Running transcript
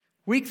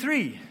Week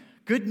 3,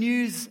 good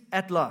news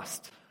at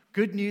last.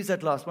 Good news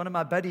at last. One of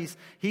my buddies,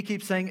 he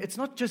keeps saying, it's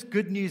not just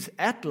good news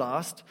at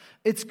last,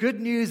 it's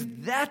good news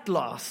that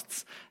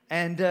lasts.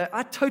 And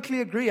I totally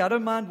agree. I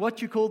don't mind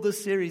what you call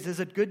this series. Is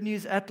it good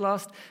news at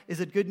last? Is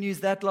it good news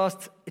that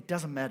lasts? It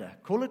doesn't matter.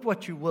 Call it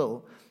what you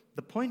will.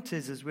 The point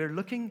is we're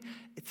looking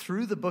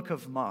through the book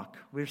of Mark.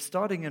 We're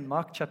starting in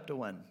Mark chapter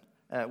 1.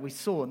 We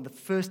saw in the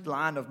first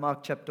line of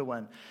Mark chapter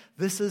 1.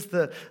 This is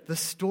the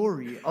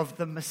story of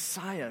the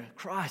Messiah,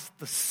 Christ,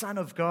 the Son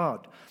of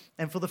God.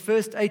 And for the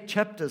first 8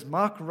 chapters,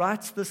 Mark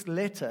writes this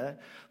letter,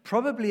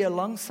 probably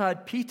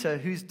alongside Peter,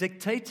 who's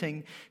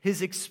dictating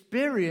his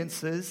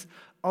experiences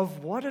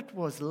of what it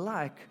was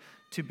like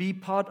to be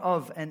part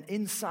of and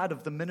inside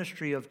of the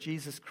ministry of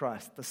Jesus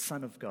Christ, the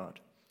Son of God.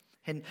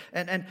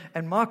 And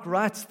Mark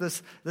writes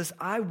this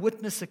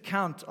eyewitness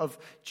account of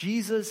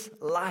Jesus'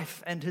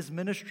 life and his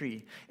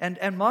ministry.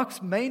 And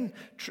Mark's main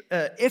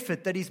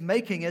effort that he's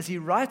making as he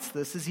writes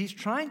this is he's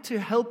trying to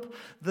help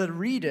the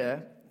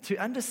reader to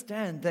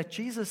understand that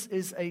Jesus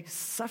is a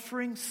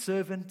suffering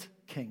servant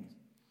king.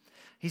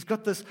 He's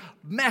got this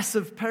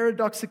massive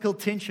paradoxical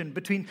tension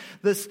between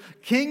this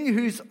king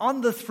who's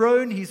on the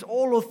throne, he's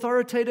all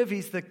authoritative,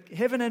 he's the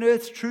heaven and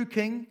earth's true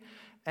king,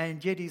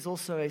 and yet he's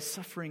also a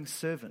suffering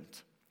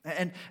servant.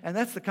 And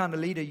that's the kind of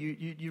leader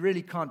you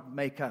really can't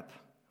make up.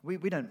 We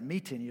don't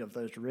meet any of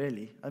those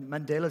really.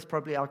 Mandela's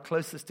probably our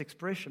closest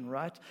expression,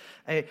 right?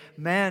 A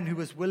man who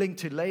was willing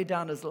to lay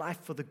down his life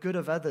for the good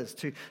of others,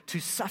 to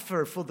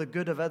suffer for the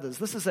good of others.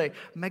 This is a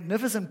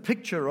magnificent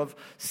picture of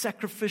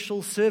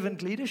sacrificial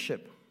servant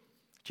leadership.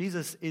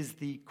 Jesus is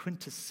the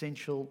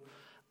quintessential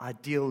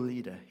ideal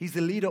leader. He's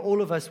the leader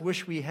all of us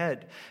wish we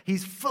had.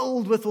 He's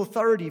filled with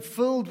authority,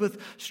 filled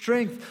with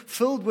strength,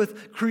 filled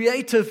with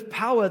creative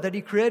power that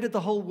he created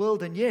the whole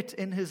world. And yet,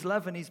 in his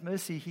love and his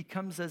mercy, he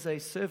comes as a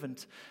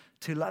servant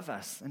to love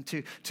us and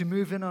to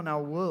move in on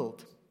our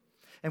world.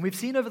 And we've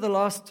seen over the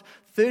last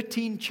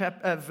 13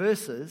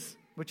 verses,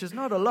 which is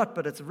not a lot,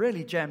 but it's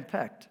really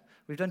jam-packed.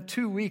 We've done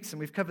 2 weeks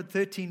and we've covered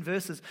 13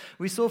 verses.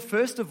 We saw,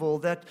 first of all,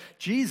 that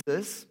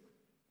Jesus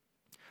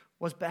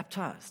was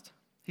baptized.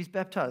 He's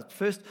baptized.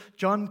 First,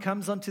 John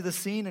comes onto the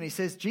scene and he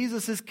says,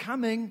 Jesus is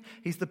coming.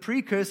 He's the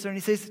precursor. And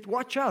he says,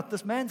 watch out,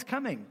 this man's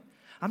coming.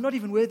 I'm not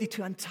even worthy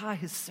to untie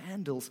his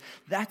sandals.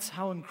 That's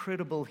how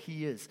incredible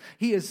he is.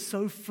 He is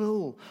so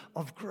full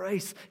of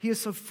grace. He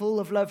is so full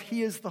of love.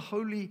 He is the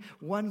Holy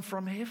One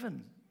from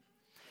heaven.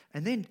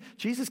 And then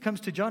Jesus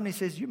comes to John and he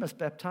says, you must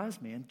baptize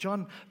me. And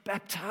John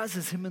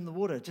baptizes him in the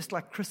water, just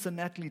like Chris and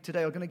Natalie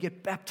today are going to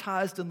get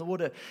baptized in the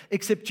water.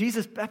 Except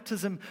Jesus'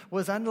 baptism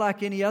was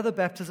unlike any other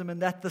baptism in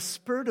that the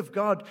Spirit of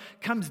God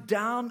comes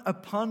down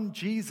upon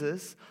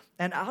Jesus,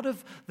 and out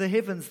of the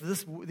heavens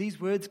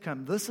these words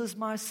come, this is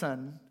my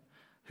Son,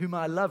 whom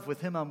I love, with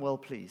him I'm well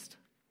pleased.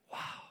 Wow.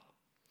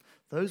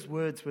 Those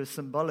words were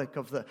symbolic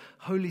of the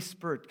Holy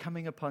Spirit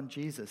coming upon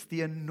Jesus,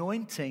 the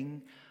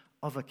anointing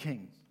of a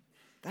king.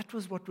 That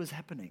was what was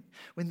happening.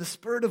 When the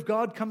Spirit of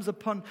God comes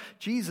upon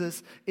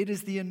Jesus, it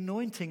is the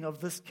anointing of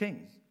this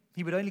king.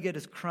 He would only get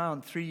his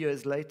crown 3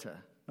 years later.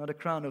 Not a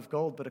crown of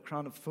gold, but a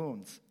crown of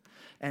thorns.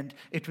 And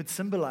it would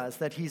symbolize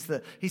that he's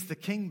the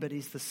king, but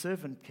he's the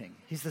servant king.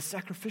 He's the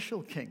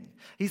sacrificial king.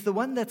 He's the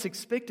one that's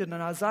expected in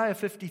Isaiah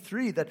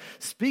 53 that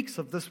speaks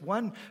of this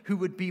one who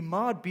would be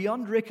marred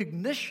beyond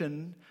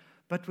recognition,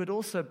 but would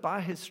also,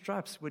 by his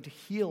stripes, would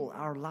heal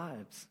our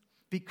lives.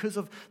 Because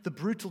of the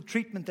brutal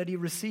treatment that he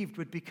received,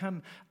 would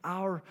become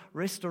our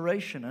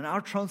restoration and our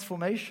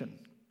transformation.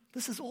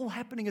 This is all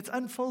happening. It's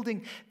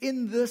unfolding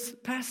in this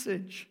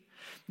passage.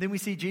 Then we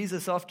see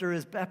Jesus after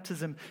his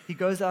baptism. He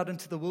goes out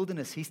into the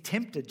wilderness. He's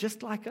tempted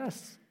just like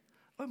us.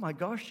 Oh my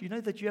gosh, you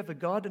know that you have a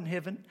God in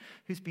heaven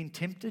who's been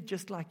tempted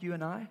just like you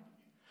and I?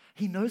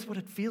 He knows what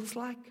it feels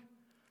like.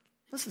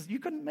 You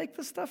couldn't make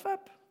this stuff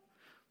up.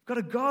 We've got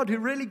a God who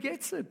really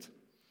gets it.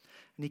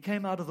 And he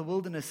came out of the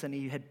wilderness and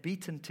he had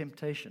beaten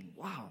temptation.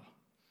 Wow.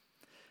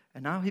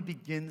 And now he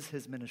begins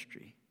his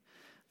ministry.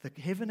 The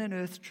heaven and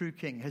earth true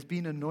king has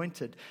been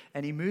anointed,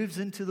 and he moves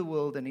into the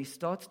world and he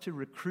starts to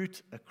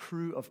recruit a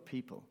crew of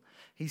people.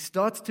 He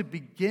starts to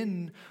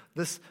begin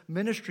this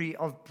ministry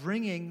of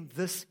bringing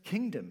this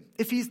kingdom.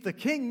 If he's the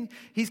king,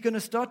 he's going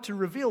to start to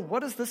reveal,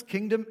 what is this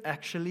kingdom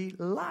actually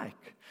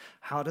like?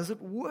 How does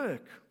it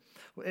work?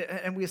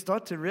 And we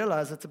start to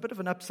realize it's a bit of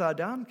an upside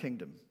down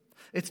kingdom.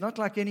 It's not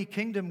like any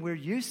kingdom we're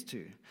used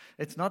to.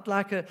 It's not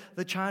like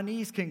the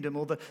Chinese kingdom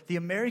or the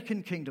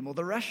American kingdom or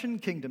the Russian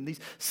kingdom, these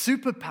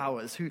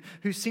superpowers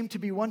who seem to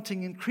be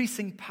wanting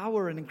increasing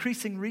power and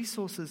increasing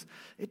resources.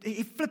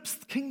 It flips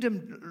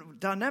kingdom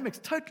dynamics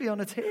totally on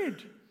its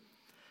head.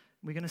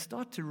 We're going to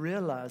start to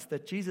realize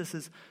that Jesus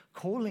is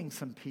calling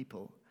some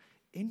people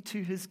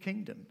into his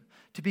kingdom,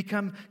 to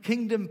become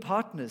kingdom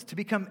partners, to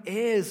become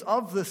heirs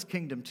of this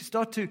kingdom, to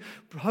start to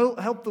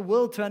help the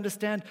world to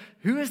understand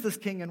who is this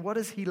king and what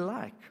is he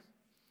like.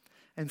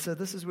 And so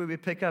this is where we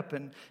pick up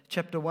in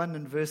chapter 1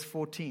 and verse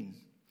 14.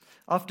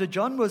 After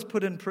John was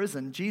put in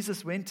prison,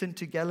 Jesus went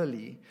into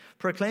Galilee,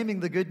 proclaiming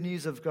the good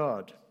news of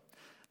God.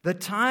 The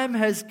time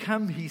has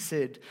come, he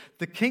said.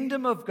 The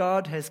kingdom of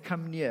God has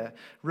come near.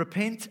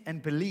 Repent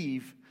and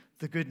believe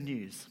the good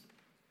news.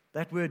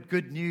 That word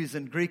good news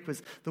in Greek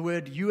was the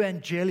word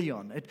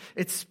euangelion.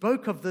 It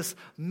spoke of this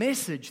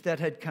message that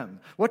had come.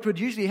 What would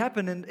usually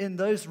happen in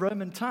those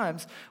Roman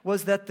times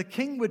was that the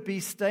king would be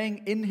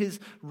staying in his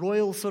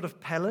royal sort of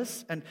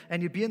palace, and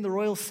you'd be in the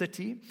royal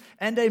city,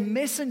 and a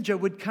messenger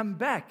would come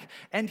back,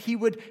 and he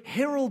would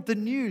herald the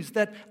news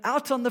that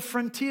out on the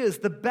frontiers,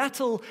 the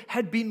battle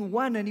had been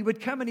won, and he would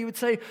come and he would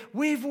say,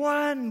 we've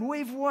won,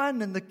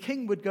 and the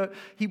king would go,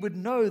 he would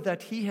know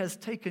that he has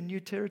taken new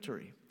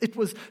territory. It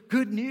was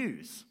good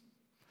news.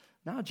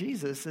 Now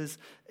Jesus is,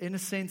 in a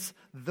sense,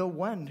 the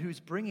one who's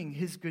bringing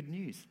his good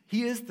news.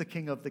 He is the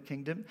king of the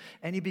kingdom,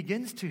 and he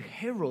begins to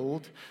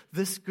herald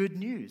this good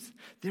news.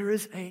 There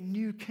is a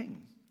new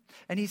king,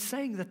 and he's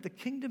saying that the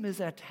kingdom is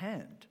at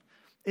hand.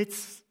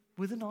 It's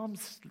within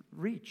arm's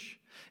reach.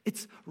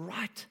 It's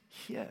right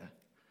here.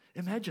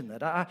 Imagine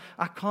that.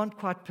 I can't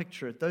quite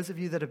picture it. Those of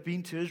you that have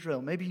been to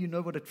Israel, maybe you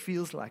know what it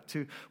feels like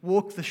to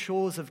walk the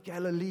shores of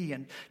Galilee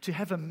and to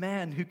have a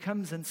man who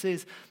comes and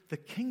says, the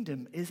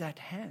kingdom is at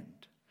hand.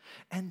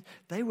 And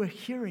they were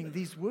hearing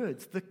these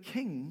words. The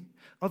king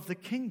of the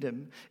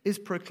kingdom is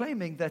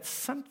proclaiming that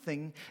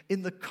something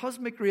in the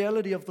cosmic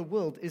reality of the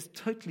world is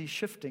totally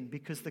shifting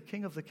because the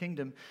king of the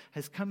kingdom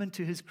has come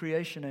into his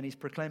creation and he's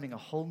proclaiming a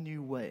whole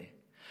new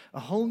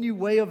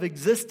way of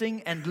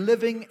existing and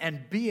living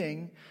and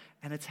being.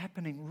 And it's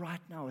happening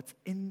right now. It's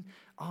in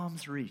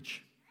arm's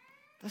reach.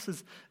 This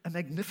is a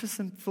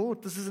magnificent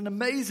thought. This is an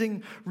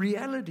amazing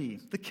reality.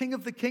 The king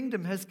of the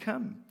kingdom has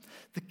come.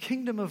 The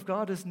kingdom of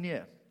God is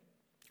near.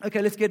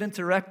 Okay, let's get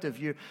interactive.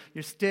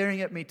 You're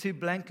staring at me too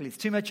blankly. It's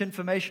too much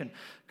information.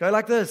 Go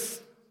like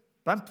this.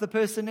 Bump the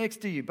person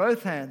next to you.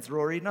 Both hands,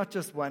 Rory, not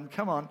just one.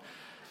 Come on.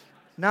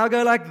 Now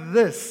go like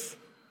this.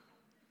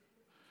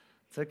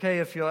 It's okay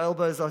if your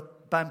elbows are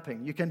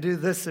bumping. You can do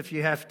this if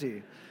you have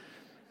to.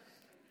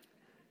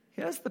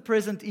 Here's the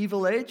present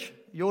evil age.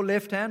 Your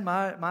left hand,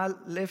 my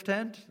left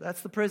hand.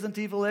 That's the present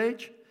evil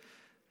age.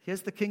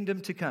 Here's the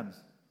kingdom to come.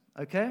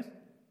 Okay?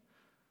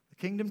 The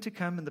kingdom to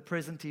come in the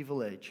present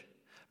evil age.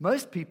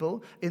 Most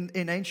people in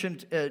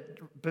ancient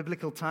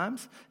biblical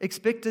times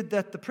expected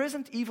that the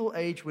present evil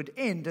age would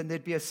end and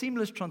there'd be a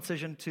seamless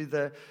transition to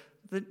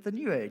the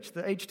new age,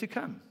 the age to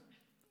come.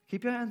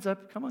 Keep your hands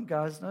up. Come on,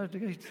 guys. No,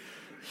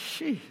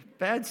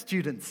 bad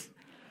students.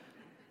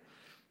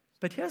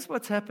 But here's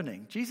what's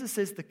happening. Jesus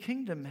says the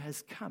kingdom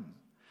has come.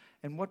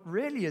 And what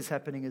really is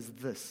happening is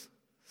this.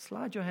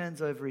 Slide your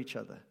hands over each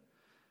other.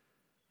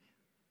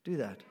 Do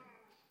that.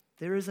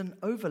 There is an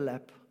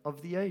overlap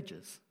of the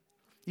ages.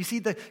 You see,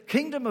 the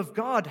kingdom of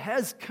God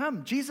has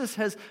come. Jesus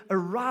has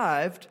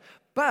arrived,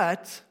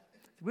 but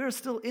we're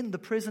still in the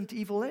present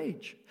evil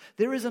age.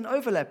 There is an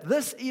overlap.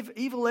 This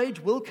evil age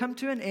will come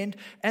to an end,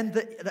 and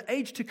the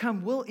age to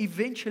come will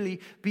eventually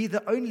be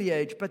the only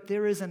age, but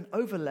there is an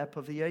overlap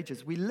of the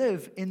ages. We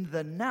live in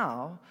the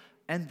now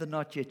and the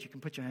not yet. You can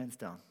put your hands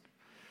down.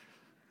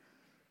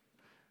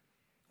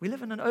 We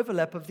live in an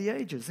overlap of the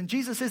ages. And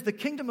Jesus says the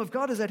kingdom of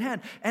God is at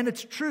hand. And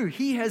it's true.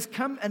 He has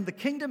come and the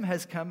kingdom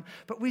has come.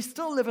 But we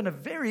still live in a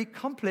very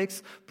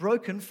complex,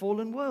 broken,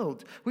 fallen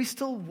world. We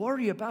still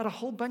worry about a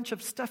whole bunch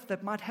of stuff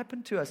that might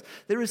happen to us.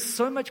 There is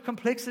so much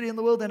complexity in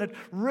the world, and it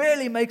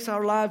really makes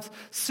our lives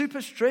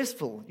super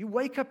stressful. You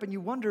wake up and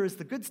you wonder, is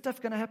the good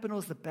stuff going to happen or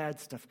is the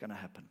bad stuff going to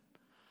happen?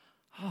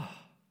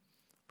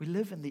 We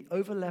live in the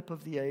overlap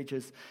of the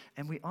ages,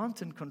 and we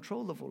aren't in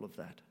control of all of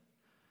that.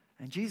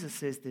 And Jesus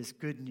says there's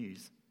good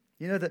news.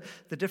 You know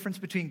the difference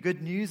between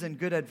good news and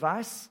good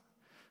advice?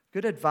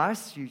 Good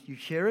advice, you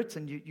hear it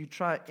and you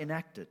try to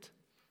enact it.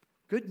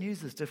 Good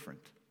news is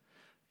different.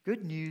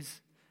 Good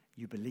news,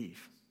 you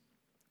believe.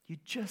 You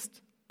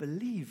just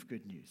believe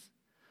good news.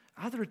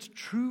 Either it's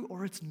true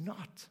or it's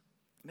not.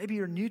 Maybe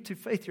you're new to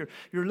faith.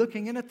 You're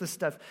looking in at this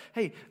stuff.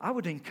 Hey, I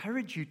would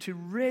encourage you to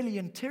really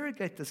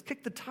interrogate this.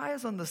 Kick the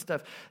tires on this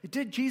stuff.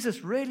 Did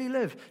Jesus really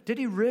live? Did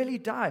he really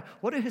die?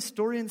 What do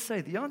historians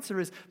say? The answer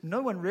is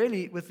no one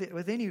really,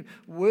 with any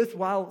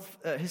worthwhile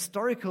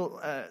historical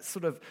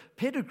sort of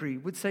pedigree,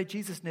 would say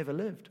Jesus never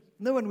lived.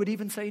 No one would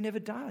even say he never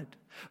died.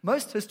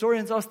 Most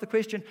historians ask the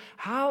question,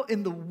 how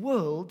in the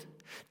world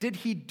did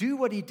he do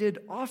what he did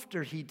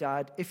after he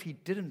died if he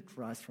didn't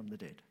rise from the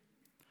dead?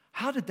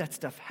 How did that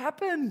stuff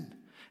happen?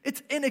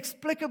 It's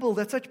inexplicable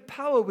that such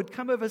power would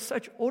come over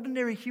such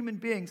ordinary human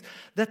beings,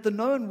 that the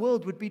known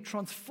world would be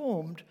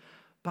transformed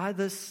by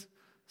this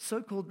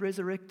so-called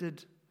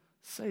resurrected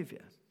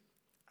Savior.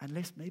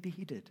 Unless maybe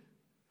he did.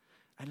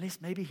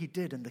 Unless maybe he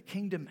did, and the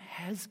kingdom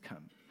has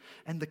come.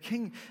 And the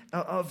king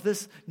of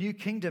this new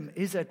kingdom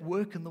is at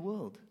work in the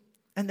world.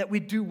 And that we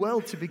do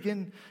well to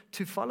begin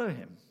to follow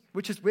him,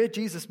 which is where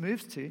Jesus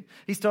moves to.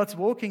 He starts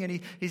walking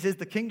and he says,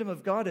 the kingdom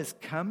of God has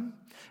come,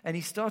 and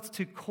he starts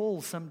to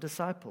call some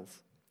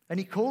disciples. And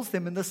he calls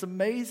them in this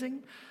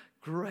amazing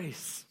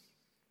grace.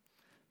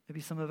 Maybe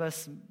some of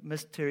us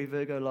missed Terry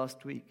Virgo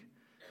last week.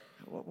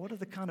 What are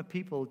the kind of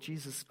people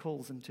Jesus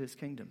calls into his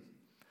kingdom?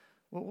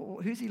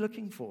 Who's he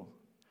looking for?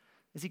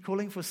 Is he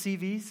calling for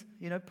CVs?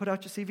 Put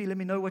out your CV. Let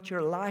me know what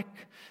you're like.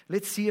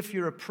 Let's see if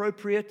you're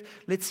appropriate.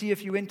 Let's see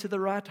if you went to the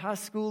right high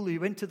school. You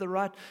went to the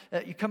right,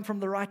 you come from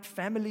the right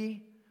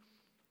family.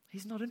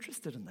 He's not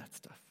interested in that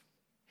stuff.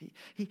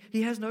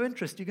 He has no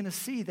interest. You're going to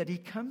see that he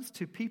comes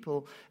to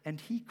people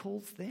and he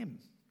calls them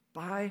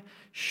by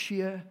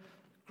sheer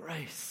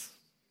grace.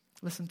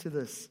 Listen to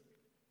this.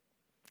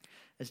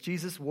 As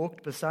Jesus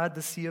walked beside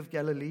the Sea of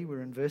Galilee,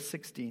 we're in verse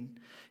 16,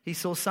 he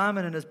saw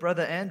Simon and his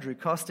brother Andrew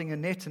casting a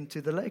net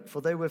into the lake,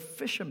 for they were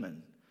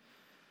fishermen.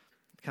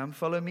 Come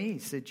follow me,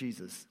 said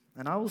Jesus,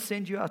 and I will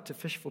send you out to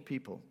fish for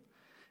people.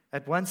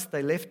 At once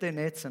they left their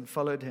nets and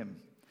followed him.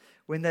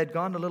 When they had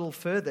gone a little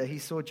further, he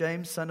saw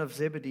James, son of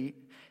Zebedee,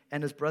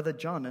 and his brother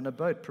John in a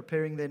boat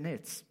preparing their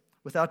nets.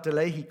 Without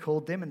delay he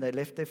called them, and they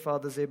left their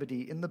father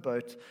Zebedee in the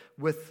boat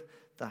with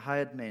the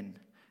hired men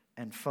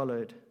and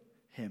followed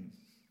him.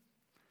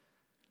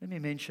 Let me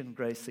mention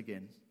grace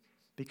again,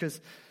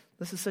 because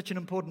this is such an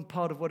important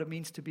part of what it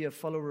means to be a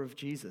follower of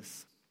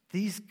Jesus.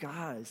 These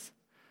guys,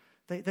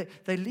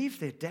 they leave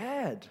their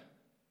dad.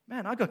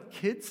 Man, I got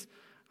kids.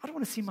 I don't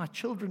want to see my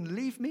children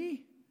leave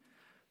me.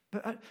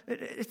 But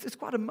it's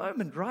quite a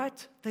moment,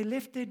 right? They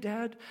left their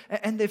dad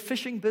and their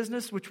fishing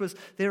business, which was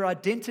their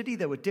identity.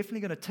 They were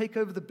definitely going to take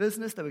over the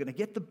business. They were going to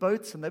get the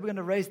boats, and they were going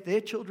to raise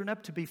their children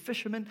up to be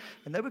fishermen.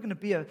 And they were going to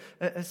be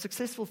a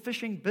successful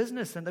fishing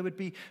business, and they would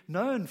be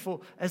known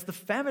as the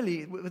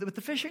family with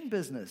the fishing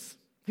business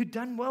who'd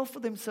done well for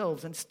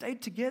themselves and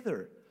stayed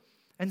together.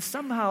 And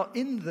somehow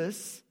in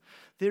this,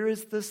 there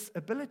is this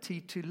ability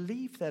to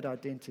leave that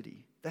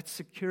identity, that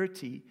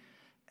security,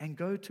 and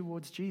go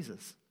towards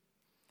Jesus.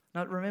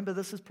 Now remember,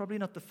 this is probably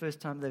not the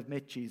first time they've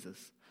met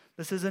Jesus.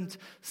 This isn't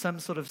some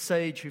sort of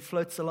sage who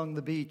floats along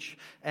the beach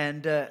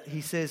and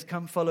he says,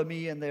 come follow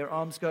me, and their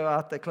arms go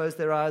out, they close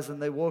their eyes,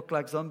 and they walk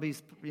like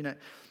zombies.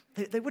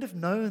 They would have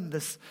known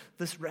this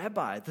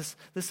rabbi,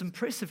 this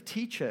impressive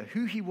teacher,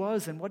 who he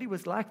was and what he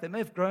was like. They may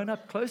have grown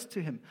up close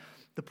to him.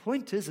 The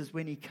point is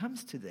when he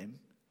comes to them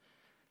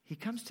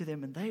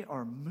and they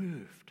are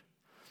moved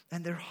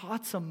and their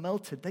hearts are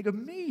melted. They go,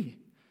 me?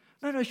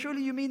 No,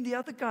 surely you mean the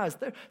other guys.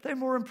 They're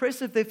more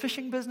impressive. Their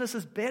fishing business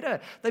is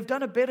better. They've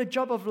done a better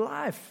job of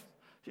life.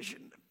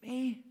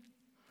 Me?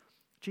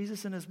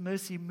 Jesus in his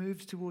mercy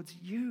moves towards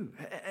you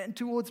and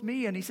towards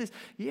me. And he says,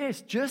 yes,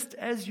 just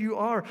as you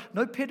are.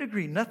 No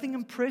pedigree, nothing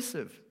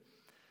impressive.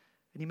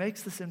 And he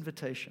makes this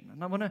invitation.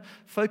 And I want to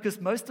focus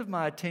most of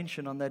my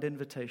attention on that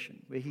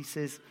invitation where he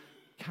says,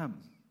 come,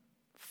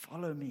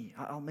 follow me.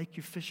 I'll make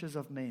you fishers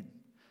of men.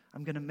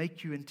 I'm going to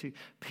make you into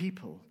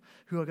people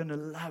who are going to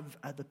love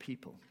other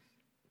people.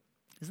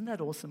 Isn't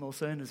that awesome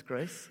also in his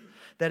grace?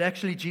 That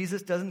actually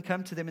Jesus doesn't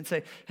come to them and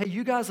say, hey,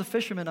 you guys are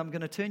fishermen, I'm going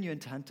to turn you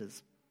into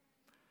hunters.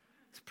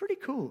 It's pretty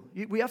cool.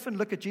 We often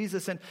look at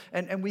Jesus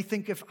and we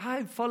think, if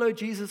I follow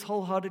Jesus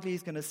wholeheartedly,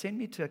 he's going to send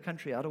me to a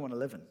country I don't want to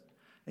live in.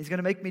 He's going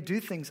to make me do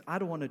things I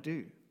don't want to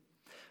do.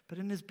 But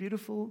in his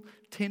beautiful,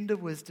 tender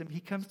wisdom, he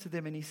comes to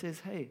them and he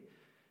says, hey,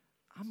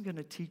 I'm going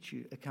to teach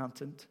you,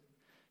 accountant,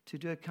 to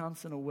do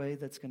accounts in a way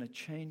that's going to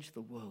change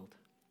the world.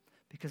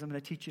 Because I'm going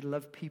to teach you to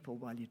love people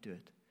while you do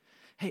it.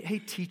 Hey,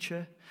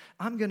 teacher,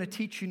 I'm going to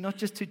teach you not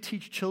just to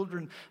teach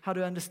children how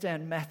to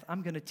understand math.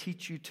 I'm going to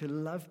teach you to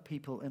love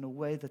people in a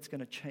way that's going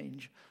to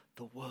change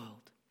the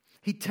world.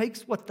 He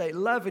takes what they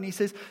love and he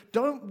says,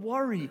 don't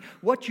worry,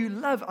 what you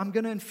love, I'm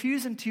going to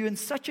infuse into you in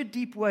such a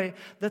deep way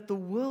that the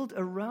world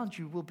around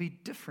you will be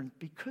different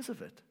because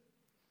of it.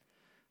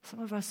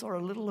 Some of us are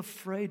a little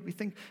afraid. We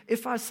think,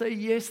 if I say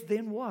yes,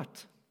 then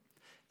what?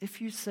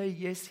 If you say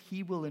yes,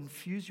 he will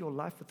infuse your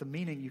life with a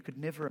meaning you could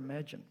never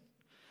imagine.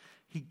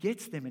 He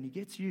gets them and he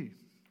gets you.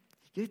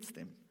 He gets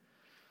them.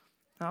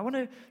 Now, I want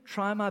to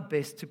try my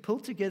best to pull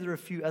together a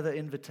few other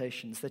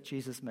invitations that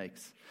Jesus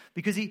makes.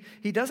 Because he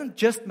doesn't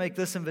just make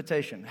this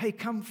invitation, hey,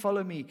 come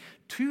follow me.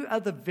 Two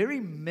other very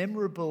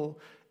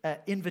memorable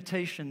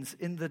invitations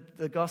in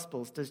the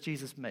Gospels does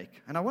Jesus make.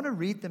 And I want to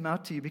read them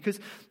out to you because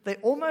they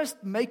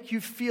almost make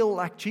you feel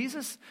like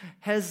Jesus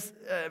has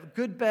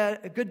good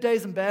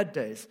days and bad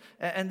days.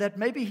 And that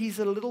maybe he's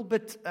a little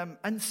bit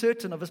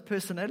uncertain of his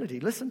personality.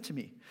 Listen to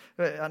me.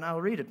 And I'll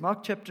read it.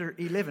 Mark chapter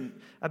 11.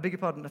 I beg your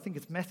pardon. I think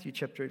it's Matthew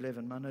chapter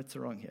 11. My notes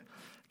are wrong here.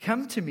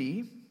 Come to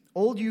me,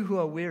 all you who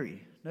are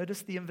weary.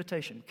 Notice the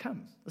invitation.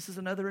 Come. This is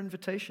another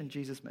invitation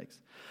Jesus makes.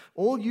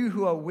 All you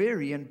who are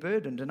weary and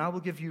burdened, and I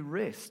will give you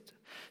rest.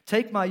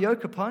 Take my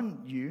yoke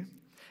upon you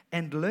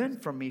and learn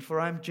from me, for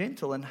I am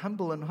gentle and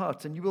humble in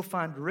heart, and you will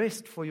find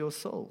rest for your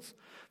souls.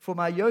 For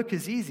my yoke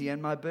is easy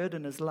and my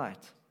burden is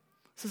light.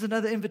 This is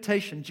another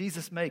invitation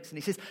Jesus makes, and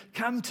he says,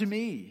 come to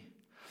me.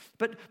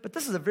 But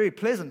this is a very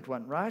pleasant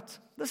one, right?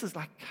 This is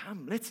like,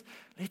 come, let's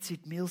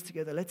eat meals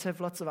together. Let's have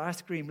lots of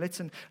ice cream.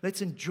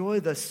 Let's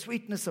enjoy the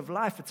sweetness of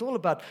life. It's all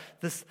about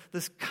this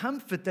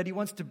comfort that he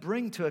wants to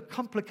bring to a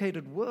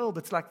complicated world.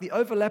 It's like the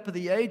overlap of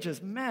the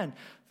ages. Man,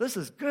 this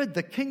is good.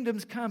 The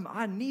kingdom's come.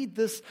 I need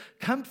this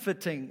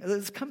comforter.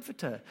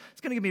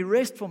 It's going to give me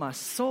rest for my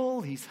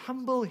soul. He's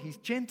humble. He's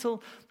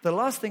gentle. The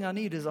last thing I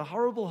need is a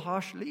horrible,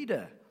 harsh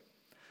leader.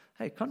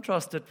 Hey,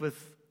 contrast it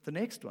with the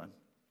next one.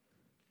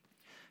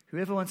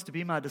 Whoever wants to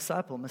be my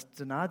disciple must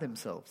deny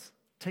themselves,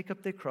 take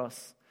up their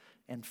cross,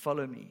 and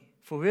follow me.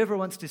 For whoever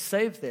wants to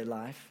save their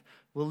life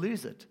will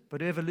lose it,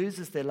 but whoever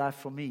loses their life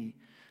for me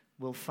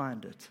will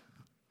find it.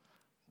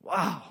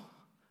 Wow.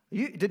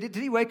 Did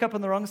he wake up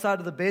on the wrong side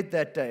of the bed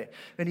that day?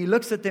 And he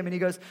looks at them and he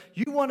goes,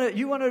 you want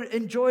to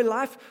enjoy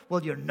life?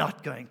 Well, you're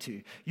not going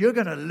to. You're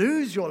going to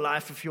lose your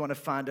life if you want to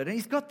find it. And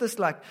he's got this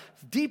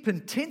deep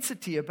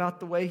intensity about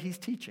the way he's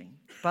teaching.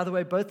 By the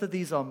way, both of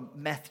these are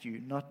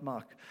Matthew, not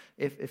Mark.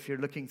 If you're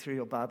looking through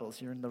your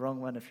Bibles, you're in the wrong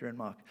one if you're in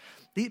Mark.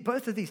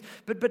 Both of these.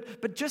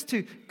 But just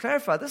to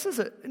clarify, this is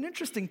an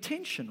interesting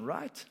tension,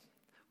 right?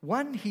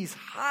 One, he's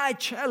high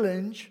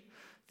challenge.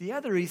 The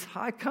other, he's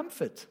high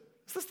comfort.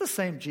 Is this the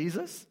same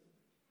Jesus?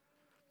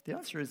 The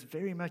answer is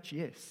very much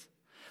yes.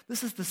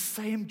 This is the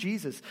same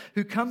Jesus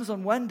who comes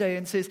on one day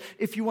and says,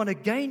 if you want to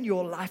gain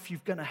your life,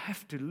 you're going to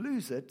have to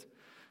lose it.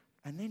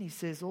 And then he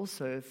says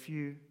also, if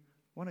you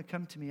want to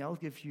come to me, I'll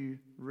give you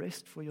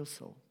rest for your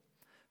soul.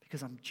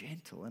 Because I'm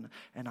gentle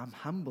and I'm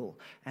humble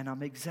and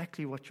I'm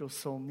exactly what your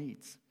soul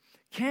needs.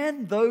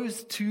 Can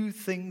those two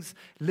things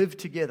live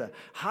together?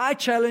 High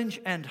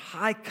challenge and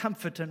high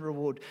comfort and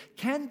reward.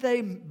 Can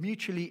they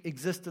mutually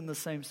exist in the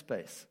same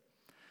space?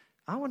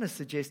 I want to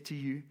suggest to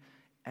you,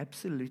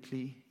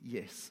 absolutely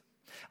yes.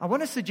 I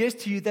want to suggest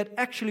to you that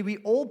actually we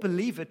all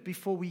believe it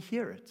before we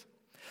hear it.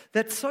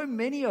 That so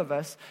many of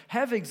us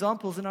have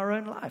examples in our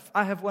own life.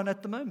 I have one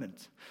at the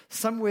moment.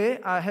 Somewhere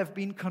I have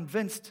been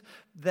convinced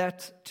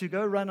that to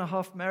go run a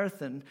half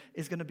marathon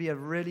is going to be a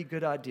really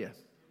good idea.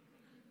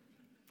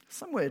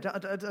 Somewhere,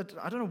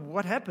 I don't know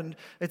what happened.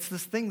 It's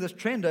this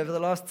trend over the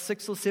last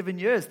 6 or 7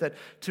 years that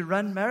to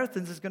run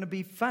marathons is going to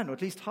be fun, or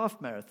at least half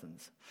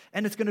marathons.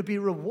 And it's going to be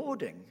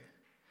rewarding.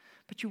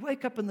 But you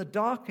wake up in the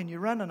dark and you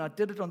run, and I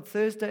did it on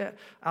Thursday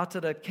out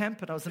at a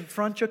camp, and I was in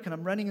Franschhoek, and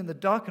I'm running in the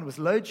dark, and it was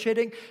load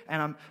shedding,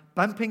 and I'm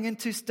bumping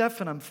into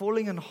stuff, and I'm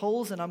falling in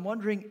holes, and I'm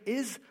wondering,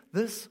 is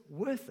this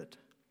worth it?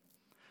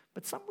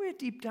 But somewhere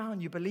deep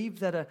down, you believe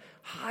that a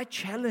high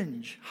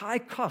challenge, high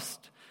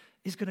cost,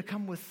 is going to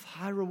come with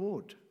high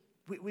reward.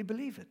 We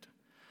believe it.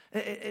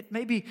 It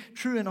may be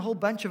true in a whole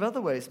bunch of other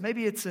ways.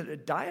 Maybe it's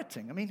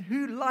dieting. I mean,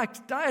 who likes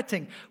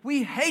dieting?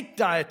 We hate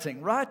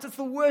dieting, right? It's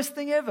the worst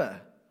thing ever.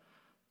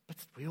 But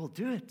we all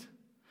do it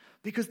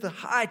because the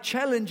high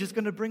challenge is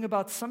going to bring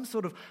about some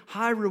sort of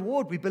high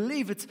reward. We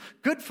believe it's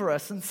good for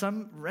us in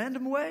some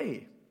random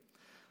way.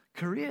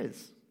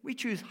 Careers. We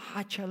choose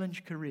high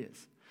challenge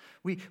careers.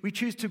 We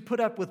choose to put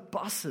up with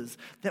bosses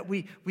that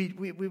we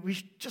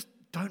just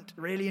don't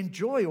really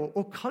enjoy,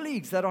 or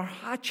colleagues that are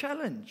high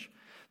challenge.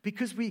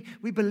 Because we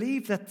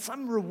believe that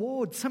some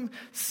reward, some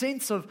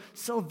sense of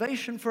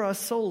salvation for our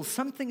souls,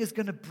 something is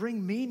going to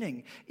bring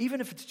meaning.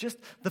 Even if it's just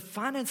the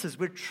finances,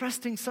 we're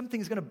trusting something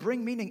is going to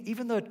bring meaning,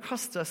 even though it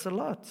costs us a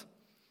lot.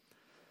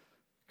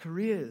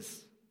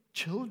 Careers.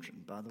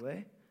 Children, by the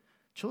way.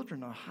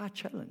 Children are a high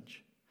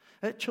challenge.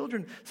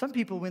 Children, some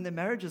people, when their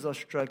marriages are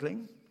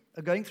struggling,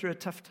 are going through a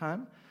tough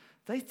time,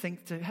 they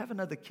think to have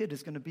another kid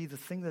is going to be the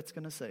thing that's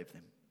going to save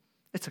them.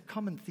 It's a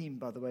common theme,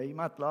 by the way. You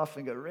might laugh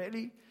and go,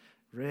 really?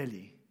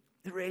 Really?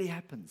 It really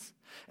happens.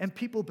 And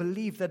people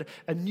believe that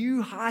a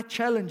new high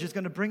challenge is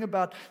going to bring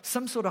about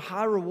some sort of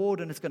high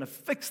reward, and it's going to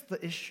fix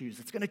the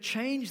issues. It's going to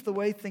change the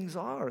way things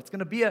are. It's going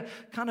to be a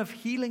kind of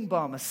healing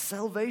balm, a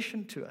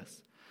salvation to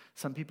us.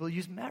 Some people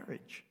use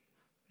marriage.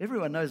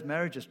 Everyone knows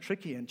marriage is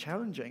tricky and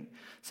challenging.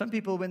 Some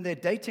people, when their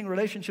dating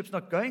relationship's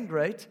not going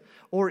great,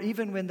 or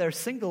even when they're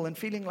single and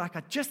feeling like,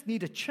 I just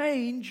need a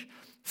change,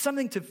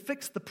 something to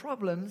fix the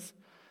problems,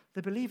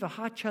 they believe a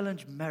high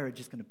challenge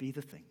marriage is going to be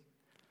the thing.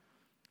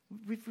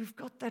 We've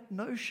got that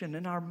notion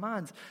in our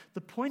minds.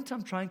 The point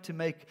I'm trying to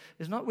make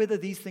is not whether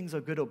these things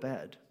are good or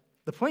bad.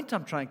 The point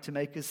I'm trying to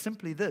make is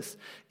simply this,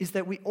 is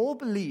that we all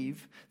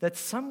believe that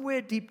somewhere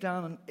deep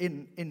down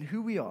in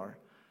who we are,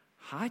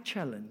 high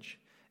challenge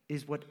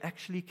is what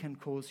actually can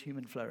cause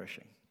human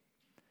flourishing.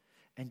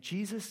 And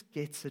Jesus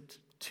gets it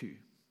too.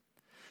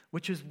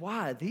 Which is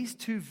why these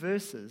two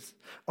verses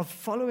of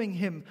following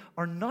him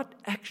are not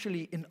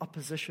actually in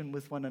opposition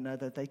with one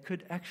another. They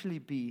could actually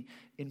be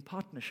in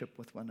partnership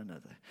with one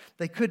another.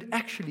 They could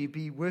actually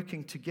be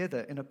working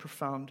together in a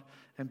profound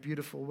and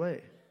beautiful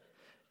way.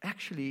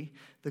 Actually,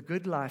 the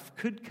good life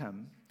could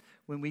come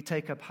when we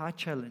take up high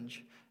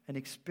challenge and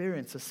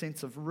experience a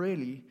sense of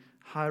really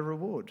high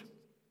reward.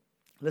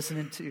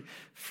 Listen to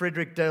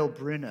Frederick Dale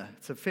Bruner.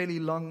 It's a fairly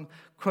long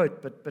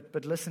quote,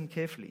 but listen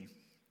carefully.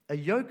 A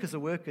yoke is a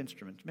work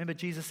instrument. Remember,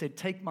 Jesus said,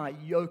 take my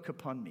yoke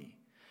upon me.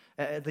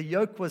 The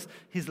yoke was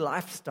his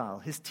lifestyle,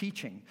 his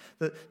teaching.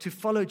 To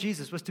follow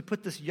Jesus was to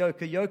put this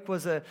yoke. A yoke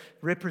was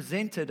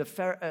represented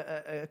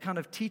a kind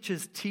of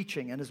teacher's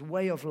teaching and his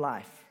way of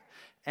life.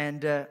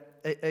 And a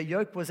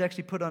yoke was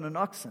actually put on an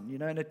oxen,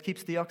 and it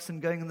keeps the oxen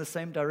going in the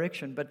same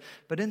direction.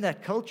 But in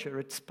that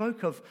culture, it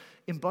spoke of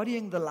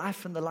embodying the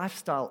life and the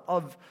lifestyle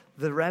of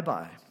the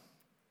rabbi.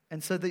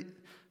 And so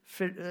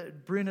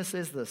Bruner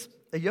says this,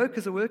 a yoke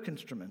is a work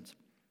instrument.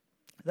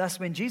 Thus,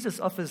 when Jesus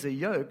offers a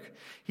yoke,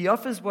 he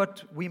offers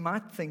what we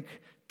might think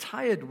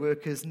tired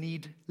workers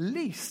need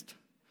least.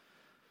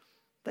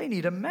 They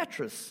need a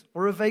mattress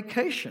or a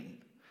vacation,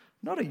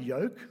 not a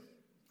yoke.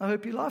 I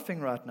hope you're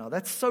laughing right now.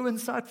 That's so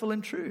insightful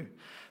and true.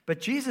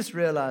 But Jesus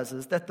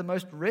realizes that the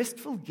most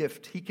restful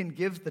gift he can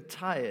give the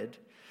tired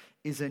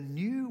is a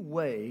new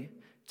way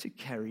to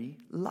carry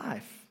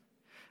life,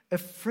 a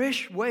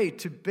fresh way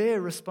to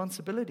bear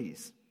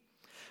responsibilities.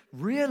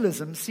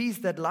 Realism sees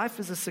that life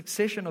is a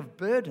succession of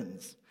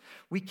burdens.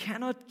 We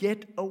cannot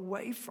get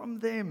away from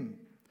them.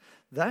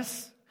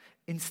 Thus,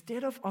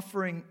 instead of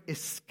offering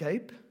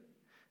escape,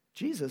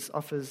 Jesus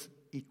offers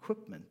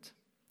equipment.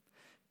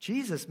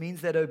 Jesus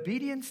means that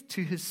obedience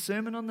to his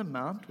Sermon on the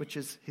Mount, which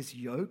is his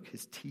yoke,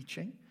 his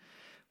teaching,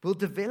 will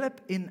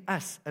develop in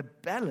us a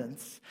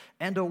balance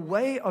and a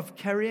way of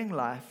carrying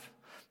life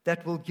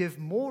that will give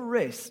more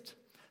rest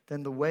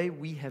than the way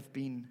we have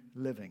been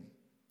living.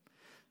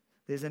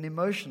 There's an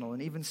emotional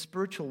and even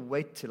spiritual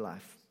weight to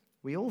life.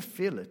 We all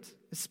feel it,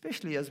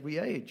 especially as we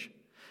age.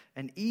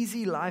 An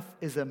easy life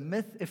is a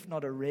myth, if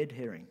not a red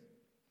herring.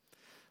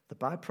 The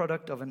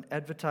byproduct of an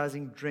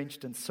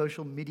advertising-drenched and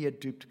social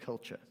media-duped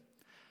culture.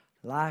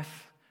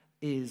 Life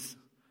is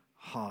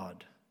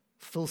hard.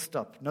 Full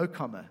stop, no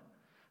comma,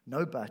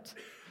 no but,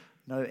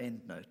 no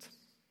end note.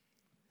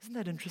 Isn't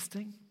that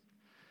interesting?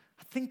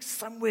 I think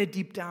somewhere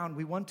deep down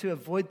we want to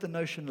avoid the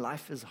notion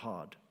life is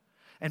hard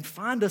and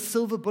find a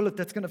silver bullet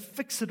that's going to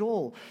fix it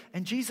all.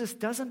 And Jesus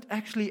doesn't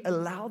actually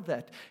allow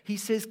that. He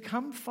says,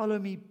 come follow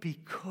me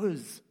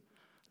because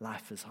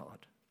life is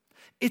hard.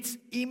 It's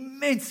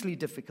immensely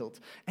difficult.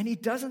 And he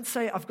doesn't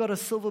say, I've got a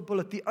silver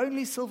bullet. The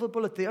only silver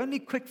bullet, the only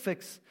quick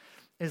fix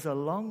is a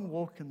long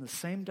walk in the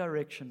same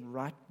direction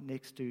right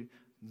next to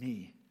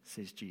me,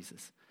 says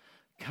Jesus.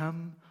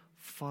 Come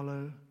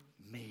follow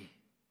me.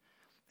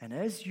 And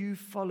as you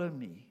follow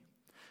me,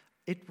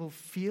 it will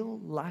feel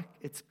like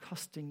it's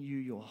costing you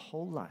your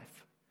whole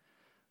life.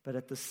 But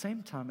at the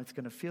same time, it's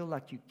going to feel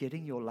like you're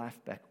getting your life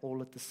back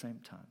all at the same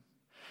time.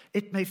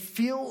 It may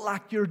feel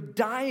like you're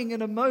dying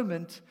in a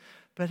moment,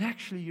 but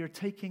actually you're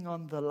taking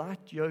on the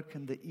light yoke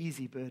and the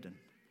easy burden.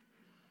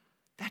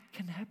 That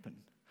can happen.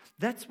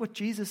 That's what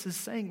Jesus is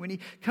saying when he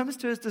comes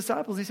to his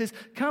disciples. He says,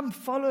 come,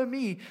 follow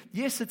me.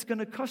 Yes, it's going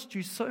to cost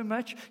you so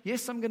much.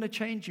 Yes, I'm going to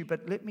change you.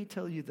 But let me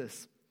tell you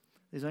this.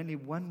 There's only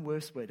one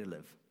worse way to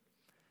live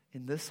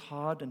in this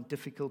hard and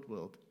difficult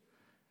world.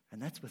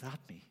 And that's without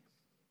me.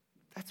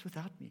 That's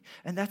without me.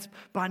 And that's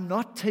by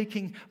not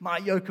taking my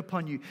yoke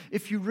upon you.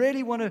 If you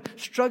really want to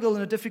struggle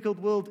in a difficult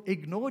world,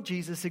 ignore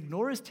Jesus,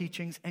 ignore his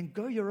teachings, and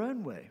go your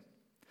own way.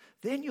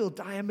 Then you'll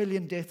die a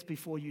million deaths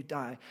before you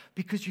die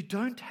because you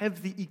don't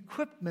have the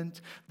equipment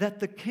that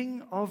the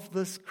King of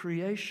this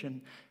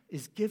creation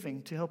is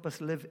giving to help us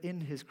live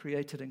in his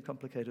created and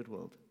complicated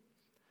world.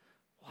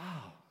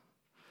 Wow.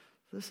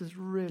 This is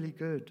really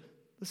good.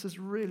 This is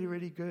really,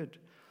 really good.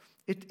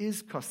 It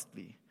is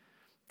costly.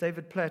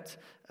 David Platt,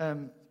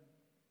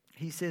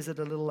 he says it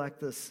a little like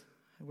this.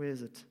 Where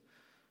is it?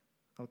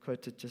 I'll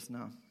quote it just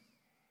now.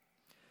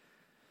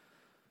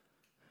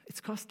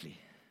 It's costly.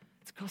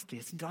 It's costly.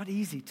 It's not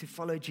easy to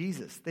follow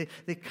Jesus.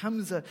 There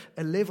comes a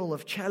level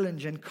of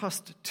challenge and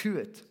cost to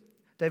it.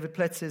 David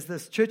Platt says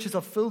this, churches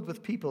are filled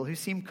with people who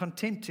seem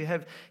content to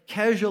have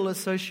casual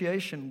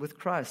association with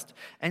Christ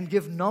and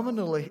give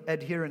nominal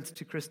adherence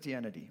to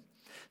Christianity.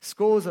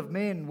 Scores of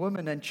men,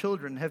 women, and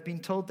children have been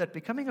told that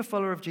becoming a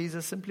follower of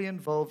Jesus simply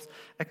involves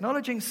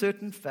acknowledging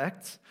certain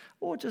facts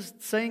or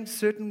just saying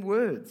certain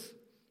words.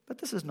 But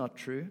this is not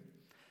true.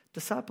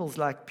 Disciples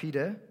like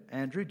Peter,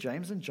 Andrew,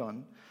 James, and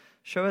John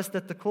show us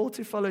that the call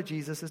to follow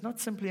Jesus is not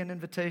simply an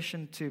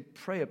invitation to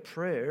pray a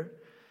prayer.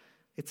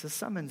 It's a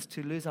summons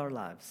to lose our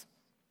lives.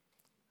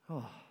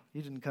 Oh,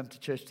 you didn't come to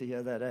church to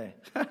hear that,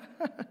 eh?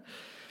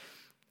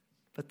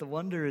 But the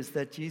wonder is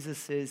that Jesus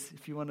says,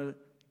 if you want to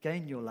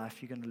gain your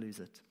life, you're going to lose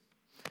it.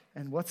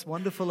 And what's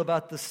wonderful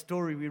about this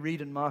story we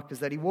read in Mark is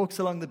that he walks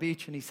along the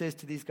beach and he says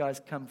to these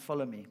guys, come,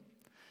 follow me.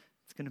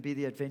 It's going to be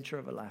the adventure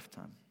of a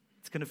lifetime.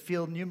 It's going to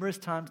feel numerous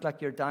times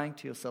like you're dying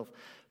to yourself,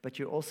 but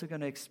you're also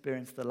going to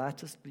experience the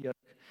lightest yoke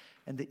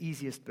and the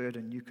easiest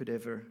burden you could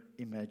ever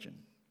imagine.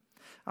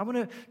 I want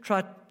to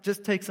try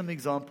just take some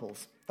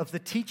examples of the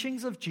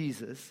teachings of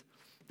Jesus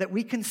that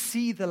we can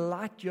see the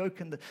light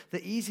yoke and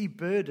the easy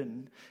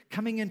burden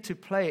coming into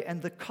play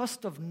and the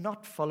cost of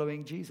not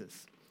following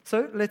Jesus.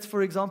 So let's,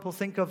 for example,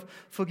 think of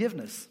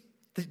forgiveness.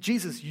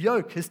 Jesus'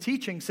 yoke, his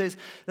teaching says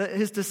that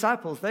his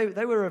disciples, they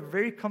were a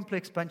very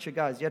complex bunch of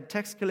guys. You had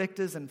tax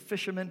collectors and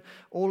fishermen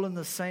all in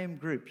the same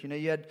group. You know,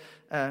 you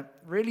had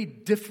really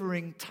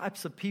differing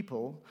types of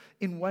people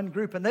in one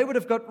group, and they would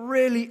have got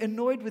really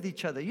annoyed with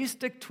each other. You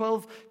stick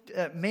 12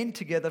 men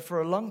together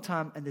for a long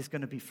time, and there's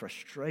going to be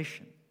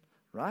frustration,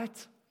 right?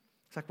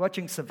 It's like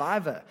watching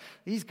Survivor.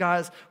 These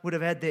guys would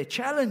have had their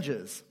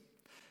challenges.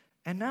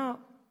 And now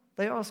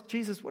they ask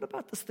Jesus, what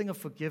about this thing of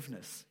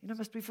forgiveness? You know,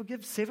 must we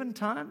forgive 7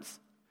 times?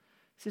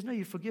 He says, no,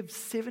 you forgive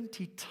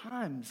 70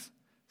 times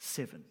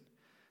 7.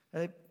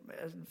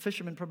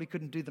 Fishermen probably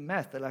couldn't do the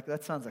math. They're like,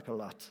 that sounds like a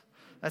lot.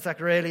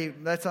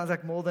 That sounds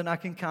like more than I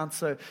can count.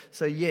 So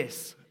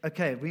yes,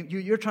 okay,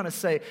 you're trying to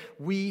say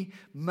we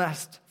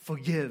must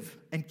forgive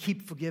and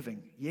keep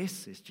forgiving. Yes,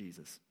 says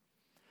Jesus.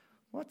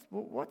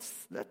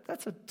 What's that?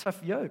 That's a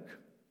tough yoke.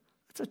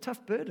 That's a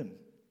tough burden,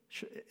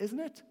 isn't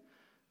it?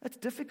 That's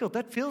difficult.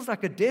 That feels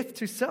like a death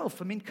to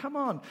self. I mean, come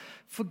on.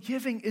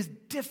 Forgiving is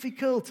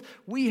difficult.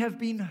 We have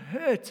been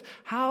hurt.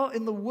 How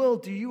in the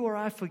world do you or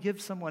I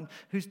forgive someone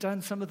who's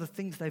done some of the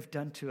things they've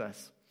done to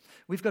us?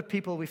 We've got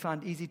people we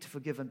find easy to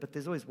forgive, but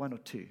there's always one or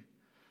two.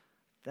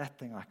 That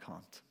thing I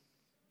can't.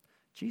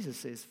 Jesus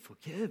says,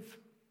 forgive.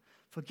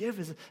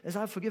 Forgive as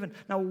I've forgiven.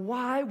 Now,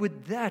 why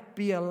would that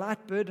be a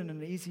light burden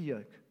and an easy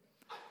yoke?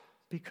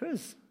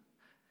 Because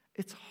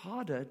it's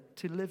harder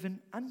to live in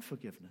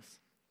unforgiveness.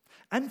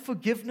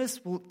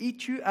 Unforgiveness will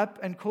eat you up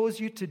and cause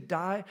you to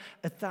die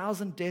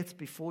 1,000 deaths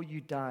before you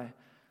die.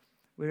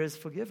 Whereas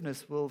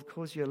forgiveness will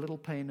cause you a little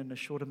pain in a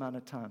short amount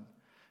of time.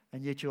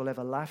 And yet you'll have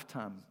a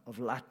lifetime of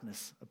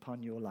lightness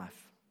upon your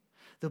life.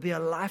 There'll be a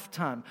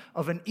lifetime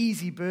of an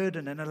easy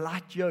burden and a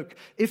light yoke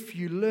if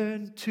you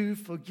learn to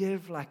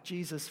forgive like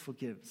Jesus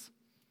forgives.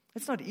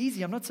 It's not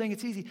easy. I'm not saying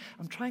it's easy.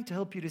 I'm trying to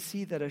help you to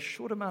see that a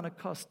short amount of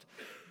cost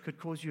could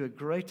cause you a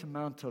great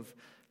amount of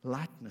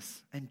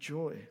lightness and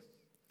joy.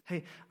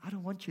 Hey, I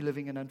don't want you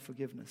living in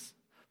unforgiveness,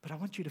 but I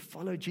want you to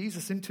follow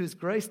Jesus into His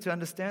grace to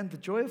understand the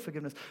joy of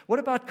forgiveness. What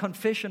about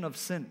confession of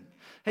sin?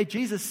 Hey,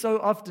 Jesus so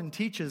often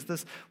teaches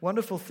this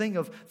wonderful thing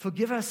of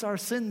forgive us our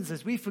sins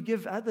as we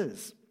forgive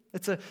others.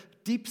 It's a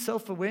deep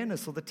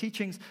self-awareness, or the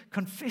teachings,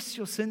 confess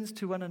your sins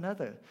to one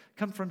another,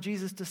 come from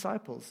Jesus'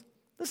 disciples.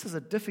 This is a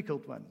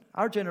difficult one.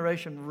 Our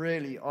generation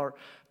really are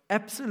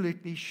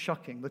absolutely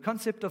shocking. The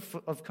concept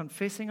of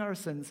confessing our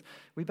sins,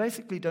 we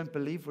basically don't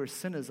believe we're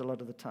sinners a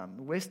lot of the time.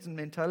 The Western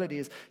mentality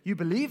is, you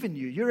believe in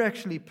you. You're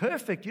actually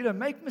perfect. You don't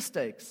make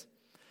mistakes.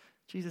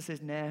 Jesus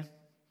says, nah,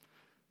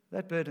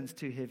 that burden's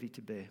too heavy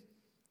to bear.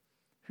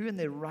 Who in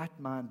their right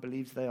mind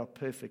believes they are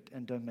perfect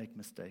and don't make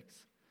mistakes?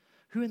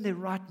 Who in their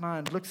right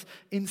mind looks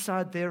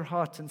inside their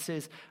heart and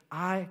says,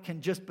 I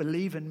can just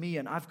believe in me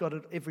and I've got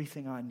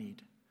everything I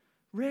need?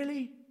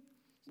 Really?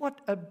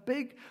 What a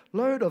big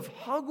load of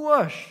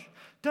hogwash.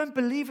 Don't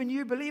believe in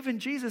you, believe in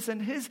Jesus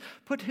and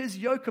put His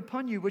yoke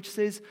upon you, which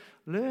says,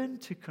 learn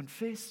to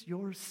confess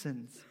your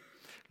sins.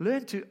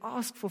 Learn to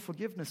ask for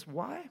forgiveness.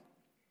 Why?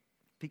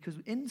 Because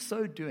in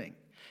so doing,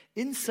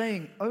 in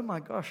saying, oh my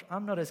gosh,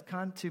 I'm not as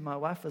kind to my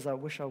wife as I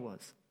wish I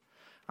was.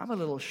 I'm a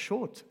little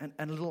short and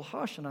a little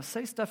harsh, and I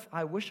say stuff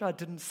I wish I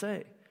didn't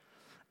say.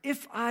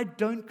 If I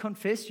don't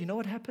confess, you know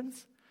what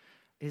happens?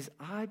 Is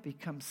I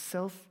become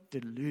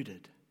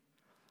self-deluded.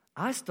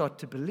 I start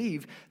to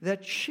believe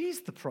that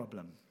she's the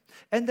problem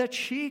and that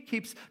she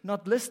keeps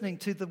not listening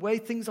to the way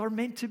things are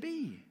meant to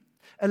be.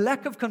 A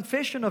lack of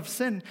confession of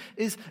sin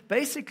is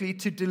basically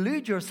to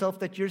delude yourself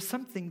that you're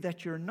something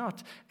that you're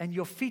not, and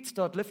your feet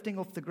start lifting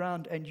off the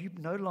ground and you're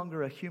no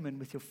longer a human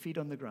with your feet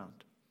on the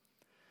ground.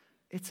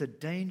 It's a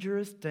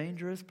dangerous,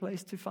 dangerous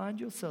place to find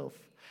yourself.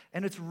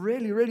 And it's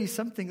really, really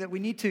something that we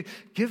need to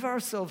give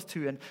ourselves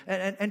to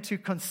and to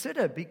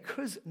consider,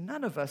 because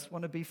none of us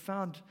want to be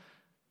found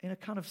in a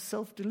kind of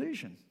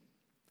self-delusion.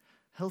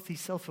 Healthy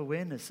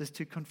self-awareness is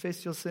to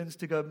confess your sins,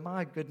 to go,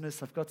 my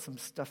goodness, I've got some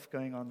stuff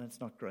going on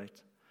that's not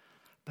great.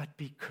 But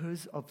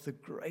because of the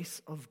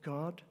grace of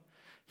God,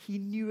 He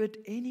knew it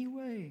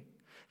anyway.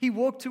 He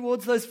walked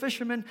towards those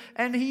fishermen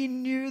and He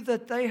knew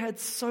that they had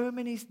so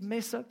many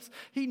mess-ups.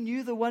 He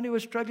knew the one who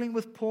was struggling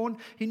with porn.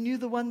 He knew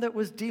the one that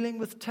was dealing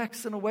with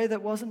tax in a way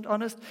that wasn't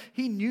honest.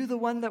 He knew the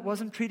one that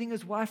wasn't treating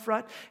his wife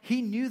right.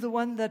 He knew the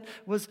one that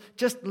was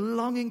just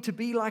longing to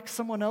be like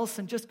someone else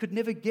and just could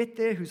never get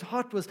there, whose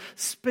heart was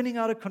spinning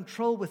out of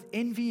control with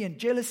envy and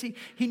jealousy.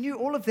 He knew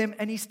all of them,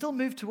 and He still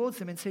moved towards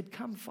them and said,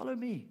 come, follow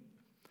me.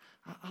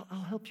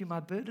 I'll help you. My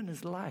burden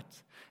is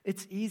light.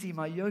 It's easy.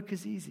 My yoke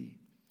is easy.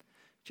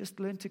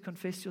 Just learn to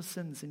confess your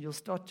sins, and you'll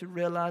start to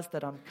realize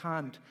that I'm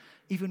kind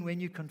even when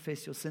you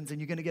confess your sins. And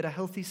you're going to get a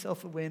healthy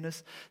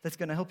self-awareness that's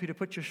going to help you to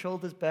put your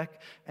shoulders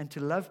back and to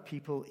love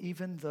people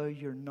even though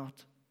you're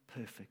not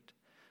perfect.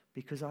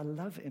 Because I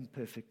love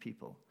imperfect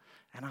people,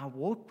 and I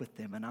walk with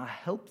them, and I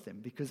help them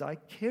because I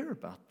care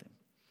about them.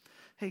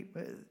 Hey,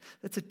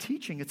 that's a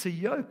teaching. It's a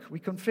yoke. We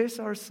confess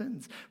our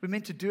sins. We're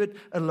meant to do it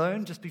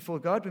alone just before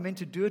God. We're meant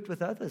to do it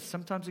with others.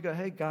 Sometimes we go,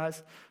 hey,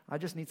 guys, I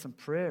just need some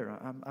prayer.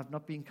 I've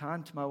not been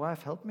kind to my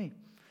wife. Help me.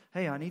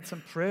 Hey, I need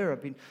some prayer.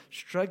 I've been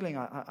struggling.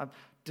 I'm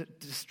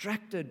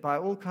distracted by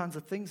all kinds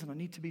of things, and I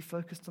need to be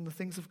focused on the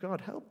things of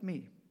God. Help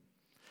me.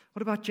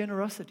 What about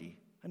generosity?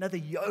 Another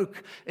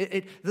yoke.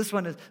 This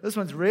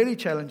one's really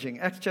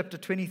challenging. Acts chapter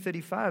 20,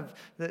 35,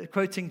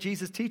 quoting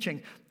Jesus'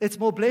 teaching. It's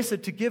more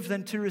blessed to give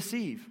than to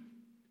receive.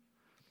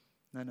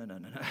 No.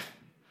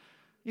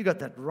 You got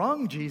that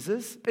wrong,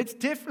 Jesus. It's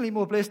definitely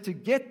more blessed to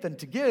get than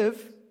to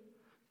give.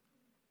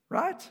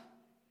 Right?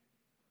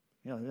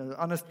 You know, the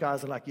honest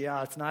guys are like,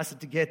 yeah, it's nicer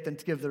to get than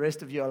to give. The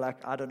rest of you are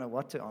like, I don't know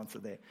what to answer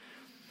there.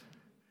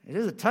 It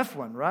is a tough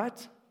one,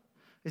 right?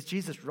 Is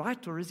Jesus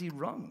right or is He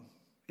wrong?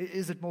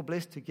 Is it more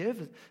blessed to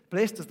give?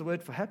 Blessed is the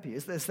word for happy.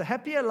 Is the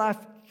happier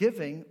life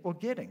giving or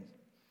getting?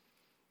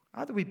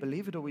 Either we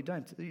believe it or we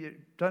don't.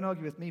 Don't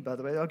argue with me, by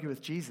the way. Argue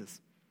with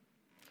Jesus.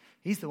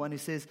 He's the one who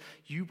says,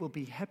 you will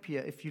be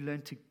happier if you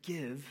learn to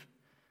give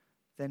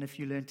than if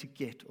you learn to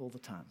get all the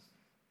time.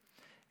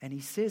 And he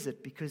says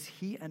it because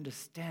he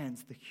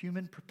understands the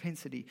human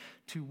propensity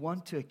to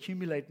want to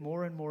accumulate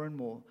more and more and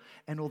more.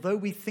 And although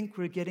we think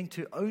we're getting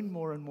to own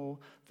more and more,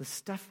 the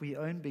stuff we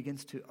own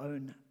begins to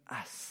own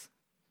us.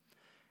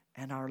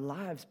 And our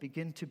lives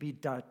begin to be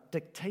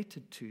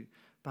dictated to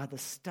by the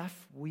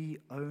stuff we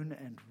own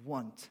and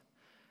want.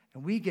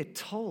 And we get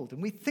told,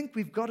 and we think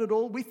we've got it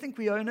all, we think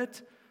we own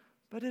it,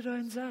 but it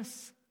owns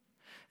us.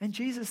 And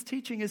Jesus'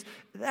 teaching is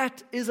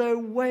that is a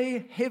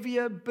way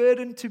heavier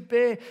burden to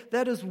bear.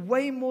 That is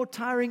way more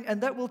tiring,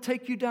 and that will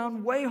take you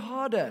down way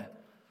harder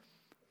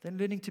than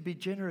learning to be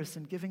generous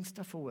and giving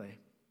stuff away.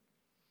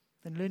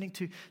 Than learning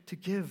to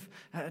give.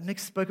 Nick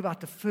spoke about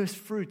the first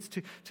fruits,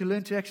 to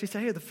learn to actually say,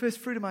 hey, the first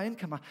fruit of my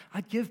income,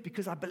 I give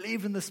because I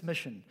believe in this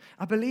mission.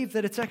 I believe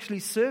that it's actually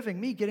serving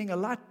me, getting a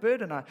light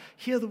burden. I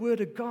hear the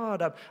word of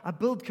God. I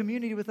build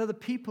community with other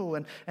people.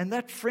 And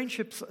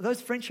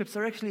those friendships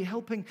are actually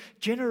helping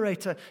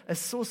generate a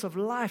source of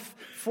life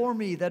for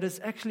me that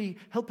is actually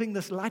helping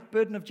this light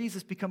burden of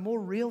Jesus become more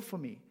real for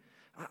me.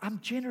 I'm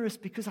generous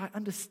because I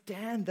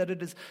understand that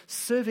it is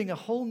serving a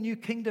whole new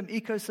kingdom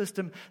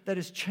ecosystem that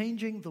is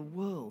changing the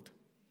world.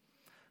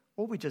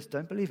 Or we just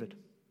don't believe it.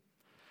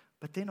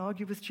 But then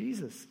argue with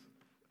Jesus.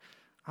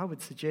 I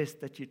would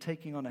suggest that you're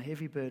taking on a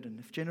heavy burden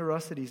if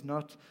generosity is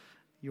not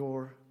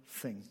your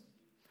thing.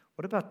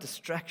 What about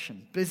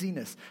distraction,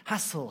 busyness,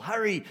 hustle,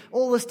 hurry,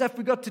 all the stuff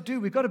we've got to do?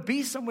 We've got to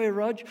be somewhere,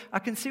 Rog. I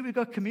can see we've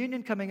got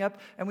communion coming up,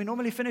 and we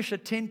normally finish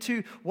at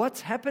 10:02.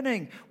 What's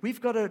happening?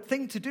 We've got a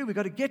thing to do. We've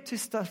got to get to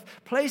stuff,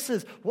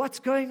 places. What's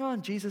going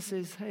on? Jesus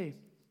says, hey,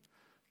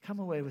 come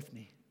away with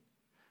me.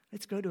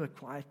 Let's go to a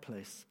quiet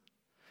place.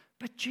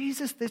 But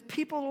Jesus, there's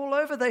people all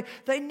over.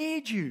 They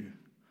need you.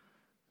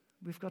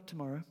 We've got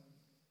tomorrow.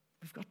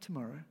 We've got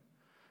tomorrow.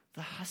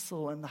 The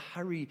hustle and the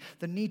hurry,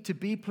 the need to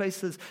be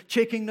places,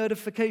 checking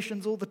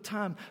notifications all the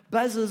time,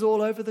 buzzers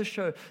all over the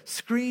show,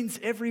 screens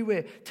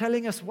everywhere,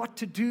 telling us what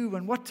to do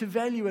and what to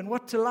value and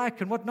what to like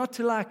and what not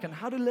to like and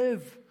how to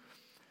live.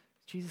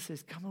 Jesus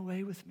says, come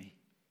away with me.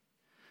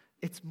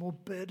 It's more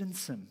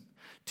burdensome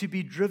to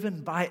be driven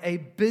by a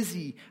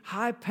busy,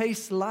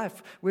 high-paced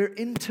life where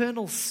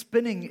internal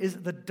spinning is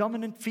the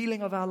dominant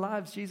feeling of our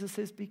lives. Jesus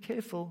says, be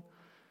careful.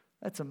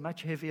 That's a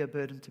much heavier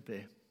burden to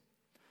bear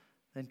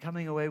than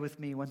coming away with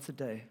me once a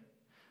day,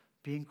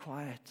 being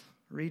quiet,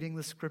 reading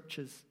the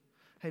scriptures,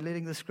 hey,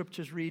 letting the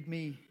scriptures read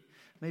me,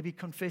 maybe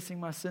confessing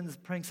my sins,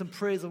 praying some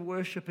prayers of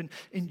worship and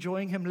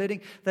enjoying Him, letting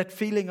that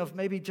feeling of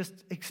maybe just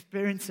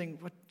experiencing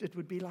what it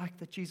would be like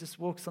that Jesus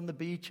walks on the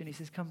beach and He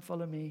says, come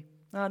follow me.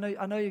 No,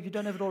 I know you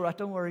don't have it all right,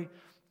 don't worry,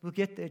 we'll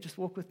get there, just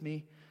walk with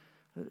me.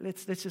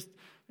 Let's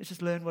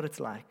just learn what it's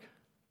like.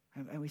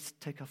 And we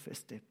take our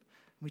first step,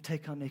 and we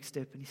take our next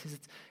step, and He says,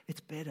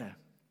 it's better.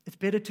 It's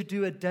better to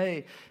do a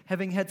day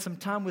having had some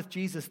time with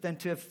Jesus than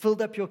to have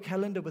filled up your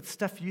calendar with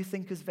stuff you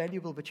think is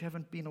valuable, but you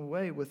haven't been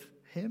away with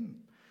Him.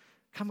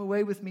 Come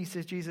away with me,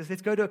 says Jesus.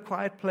 Let's go to a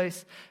quiet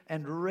place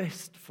and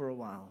rest for a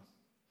while.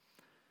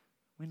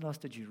 When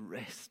last did you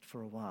rest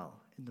for a while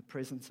in the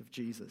presence of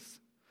Jesus?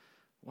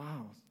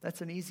 Wow,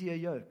 that's an easier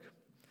yoke.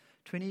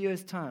 20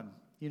 years' time.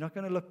 You're not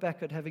going to look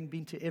back at having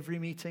been to every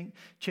meeting,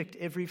 checked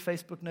every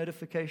Facebook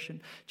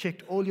notification,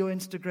 checked all your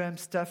Instagram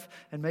stuff,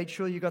 and made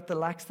sure you got the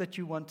likes that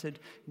you wanted.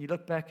 And you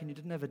look back and you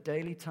didn't have a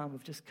daily time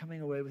of just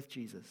coming away with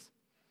Jesus.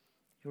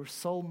 Your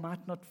soul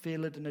might not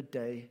feel it in a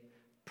day,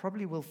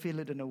 probably will feel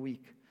it in a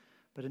week.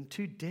 But in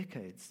 2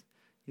 decades,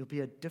 you'll be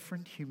a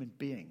different human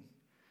being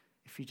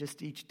if you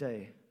just each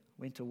day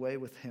went away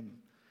with Him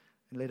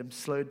and let Him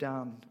slow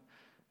down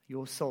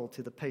your soul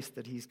to the pace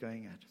that He's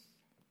going at.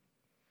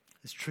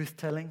 There's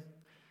truth-telling.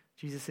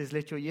 Jesus says,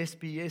 let your yes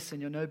be yes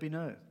and your no be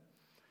no.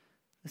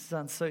 This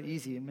sounds so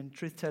easy. I mean,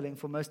 truth-telling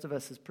for most of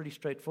us is pretty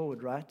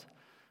straightforward, right?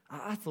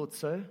 I thought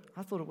so.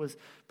 I thought it was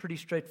pretty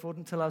straightforward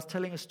until I was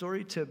telling a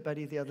story to a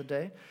buddy the other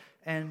day.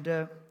 And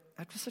it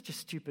was such a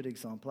stupid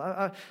example.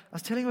 I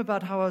was telling him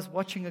about how I was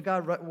watching a guy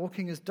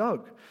walking his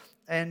dog.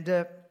 And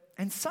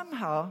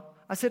somehow,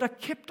 I said, I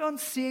kept on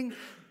seeing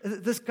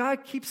this guy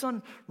keeps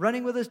on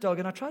running with his dog.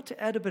 And I tried to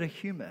add a bit of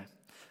humor.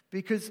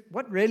 Because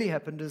what really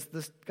happened is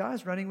this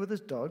guy's running with his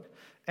dog,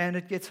 and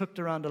it gets hooked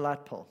around a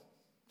light pole.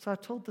 So I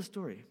told the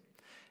story.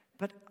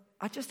 But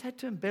I just had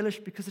to embellish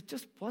because it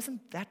just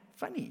wasn't that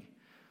funny.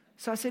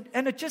 So I said,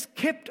 and it just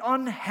kept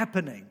on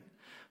happening.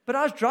 But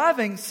I was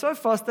driving so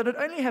fast that it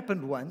only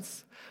happened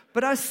once.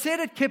 But I said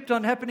it kept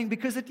on happening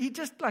because he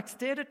just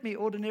stared at me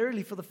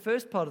ordinarily for the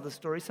first part of the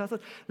story. So I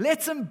thought,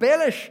 let's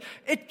embellish.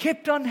 It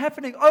kept on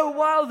happening. Oh,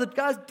 wow, that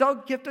guy's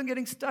dog kept on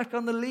getting stuck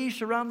on the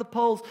leash around the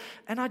poles.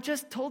 And I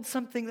just told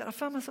something that I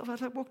found myself,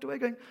 I walked away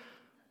going,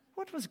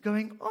 what was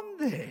going on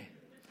there?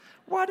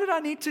 Why did I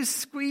need to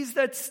squeeze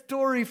that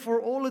story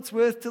for all it's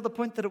worth to the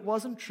point that it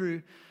wasn't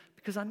true?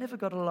 Because I never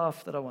got a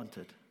laugh that I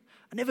wanted.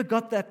 I never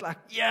got that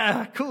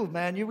yeah, cool,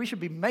 man, we should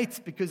be mates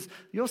because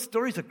your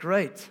stories are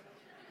great.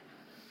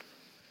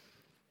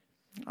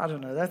 I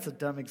don't know, that's a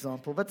dumb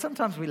example, but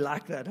sometimes we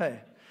like that, hey?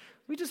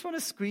 We just want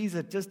to squeeze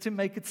it just to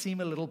make it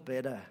seem a little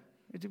better.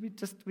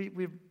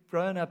 We've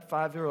grown up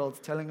 5-year-olds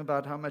telling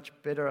about how much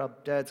better our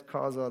dad's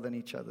cars are than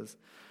each other's.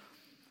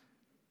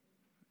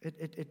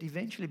 It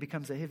eventually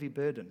becomes a heavy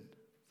burden.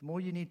 The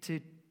more you need to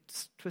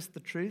twist the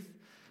truth,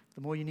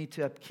 the more you need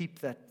to upkeep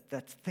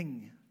that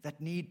thing, that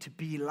need to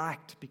be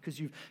liked, because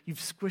you've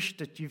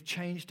squished it, you've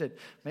changed it.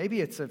 Maybe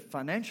it's a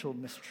financial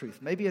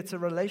mistruth. Maybe it's a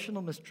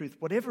relational mistruth.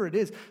 Whatever it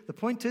is, the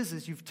point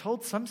is you've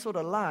told some sort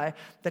of lie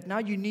that now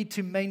you need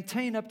to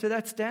maintain up to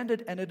that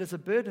standard, and it is a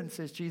burden,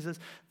 says Jesus,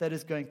 that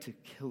is going to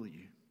kill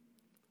you.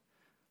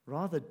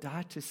 Rather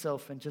die to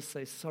self and just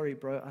say, sorry,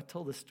 bro, I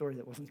told a story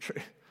that wasn't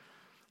true.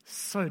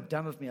 So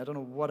dumb of me. I don't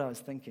know what I was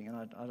thinking,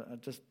 and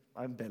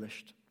I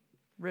embellished.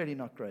 Really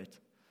not great.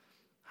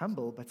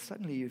 Humble, but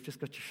suddenly you've just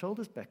got your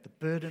shoulders back. The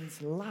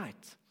burden's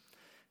light.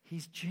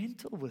 He's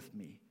gentle with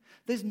me.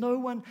 There's no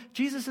one,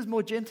 Jesus is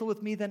more gentle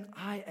with me than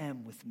I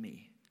am with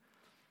me.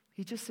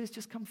 He just says,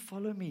 just come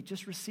follow me.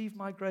 Just receive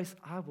my grace.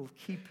 I will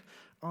keep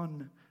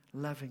on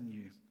loving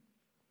you.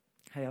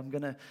 Hey, I'm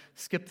going to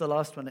skip the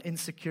last one,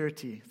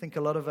 insecurity. I think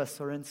a lot of us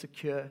are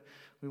insecure.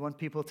 We want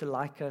people to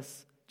like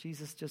us.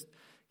 Jesus just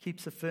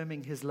keeps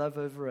affirming his love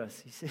over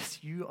us. He says,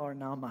 you are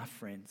now my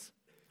friends.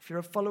 If you're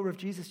a follower of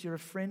Jesus, you're a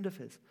friend of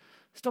his.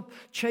 Stop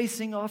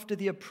chasing after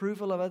the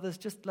approval of others.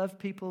 Just love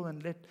people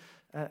and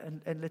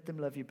let them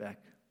love you back.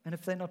 And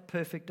if they're not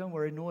perfect, don't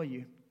worry, nor are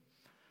you.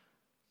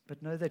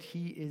 But know that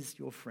he is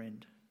your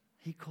friend.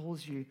 He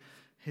calls you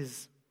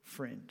his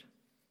friend.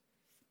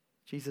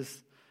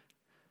 Jesus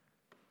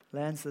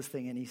lands this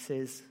thing and he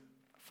says,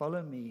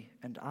 follow me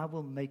and I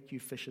will make you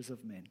fishers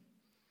of men.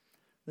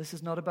 This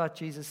is not about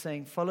Jesus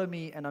saying, follow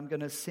me and I'm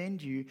going to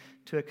send you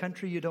to a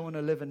country you don't want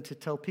to live in to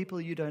tell people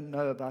you don't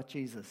know about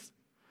Jesus.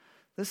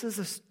 This is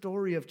a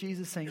story of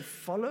Jesus saying,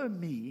 follow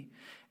me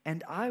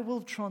and I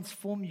will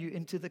transform you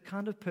into the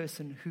kind of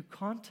person who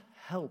can't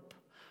help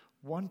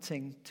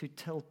wanting to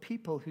tell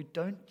people who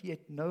don't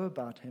yet know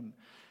about him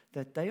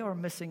that they are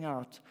missing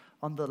out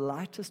on the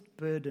lightest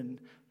burden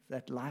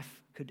that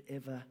life could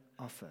ever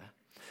offer.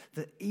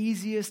 The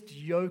easiest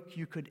yoke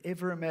you could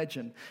ever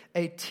imagine.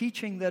 A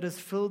teaching that is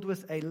filled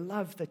with a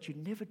love that you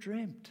never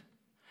dreamt.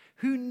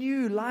 Who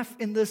knew life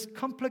in this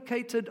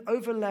complicated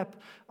overlap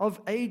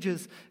of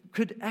ages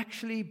could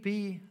actually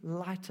be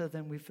lighter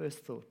than we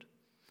first thought?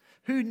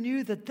 Who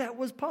knew that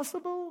was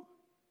possible?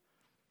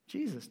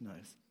 Jesus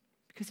knows,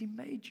 because he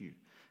made you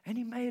and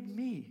he made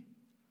me.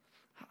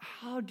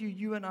 How do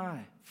you and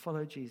I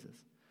follow Jesus?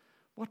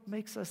 What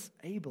makes us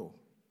able?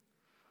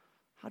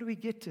 How do we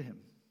get to him?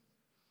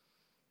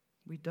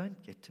 We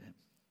don't get to him.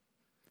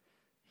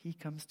 He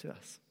comes to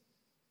us.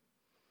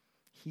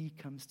 He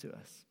comes to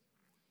us.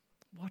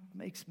 What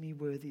makes me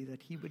worthy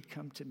that he would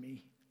come to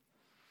me?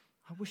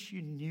 I wish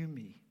you knew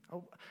me.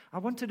 I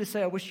wanted to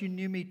say I wish you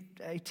knew me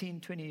 18,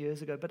 20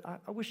 years ago, but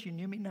I wish you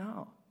knew me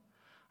now.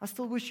 I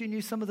still wish you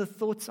knew some of the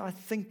thoughts I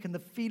think and the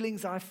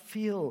feelings I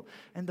feel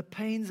and the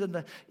pains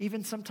and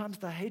even sometimes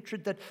the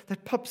hatred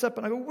that pops up,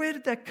 and I go, where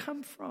did that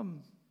come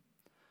from?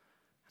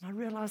 And I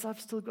realize I've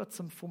still got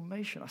some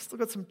formation. I've still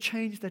got some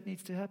change that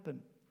needs to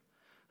happen.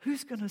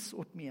 Who's going to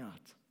sort me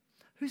out?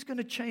 Who's going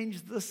to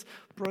change this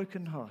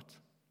broken heart?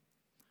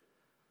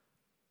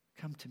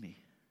 Come to me.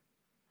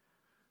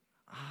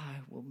 I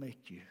will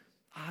make you.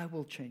 I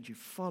will change you.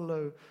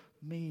 Follow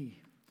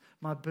me.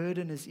 My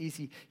burden is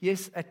easy.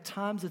 Yes, at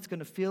times it's going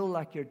to feel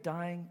like you're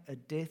dying a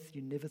death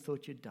you never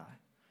thought you'd die.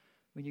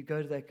 When you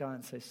go to that guy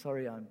and say,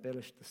 sorry, I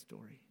embellished the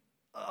story.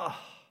 Oh,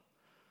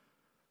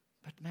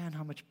 but man,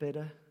 how much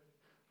better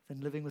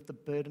than living with the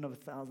burden of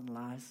 1,000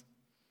 lies,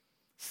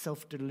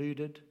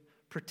 self-deluded,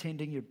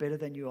 pretending you're better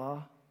than you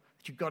are,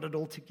 that you got it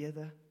all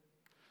together.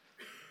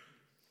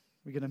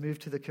 We're going to move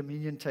to the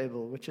communion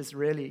table, which is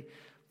really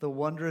the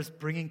wondrous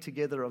bringing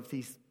together of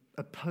these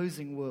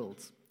opposing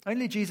worlds.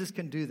 Only Jesus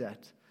can do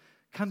that.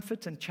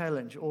 Comfort and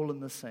challenge all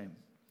in the same.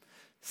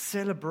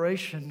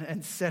 Celebration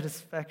and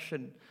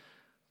satisfaction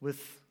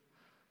with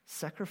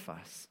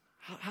sacrifice.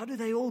 How do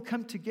they all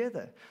come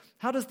together?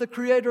 How does the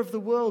creator of the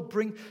world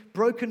bring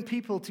broken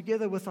people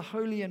together with a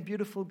holy and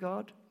beautiful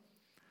God?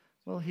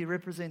 Well, he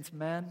represents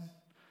man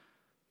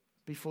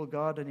before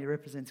God, and he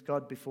represents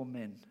God before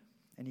men.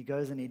 And he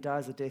goes and he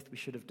dies a death we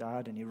should have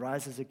died, and he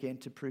rises again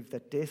to prove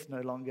that death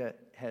no longer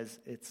has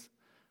its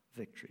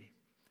victory.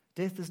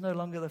 Death is no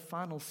longer the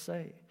final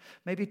say.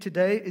 Maybe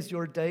today is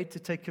your day to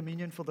take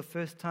communion for the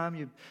first time.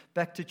 You're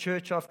back to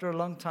church after a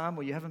long time,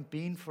 or you haven't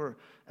been for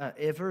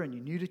ever and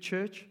you're new to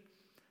church.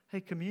 Hey,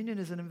 communion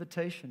is an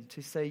invitation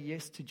to say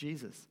yes to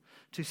Jesus,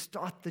 to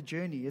start the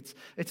journey.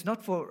 It's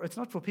not for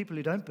people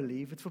who don't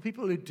believe, it's for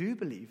people who do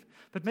believe.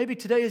 But maybe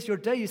today is your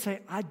day. You say,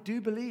 I do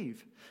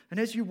believe. And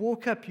as you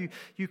walk up,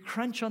 you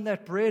crunch on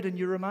that bread and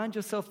you remind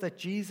yourself that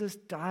Jesus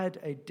died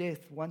a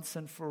death once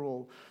and for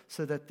all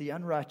so that the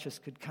unrighteous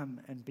could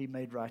come and be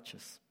made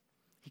righteous.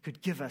 He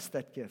could give us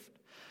that gift.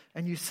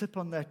 And you sip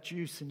on that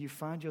juice and you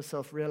find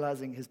yourself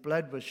realizing his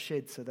blood was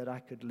shed so that I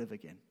could live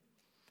again.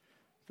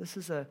 This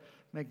is a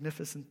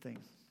magnificent thing.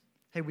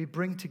 Hey, we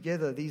bring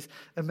together these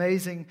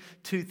amazing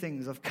two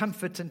things of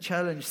comfort and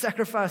challenge,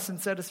 sacrifice and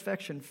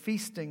satisfaction,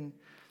 feasting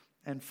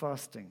and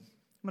fasting.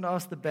 I'm going to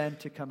ask the band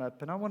to come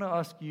up, and I want to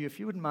ask you, if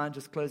you wouldn't mind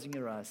just closing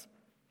your eyes.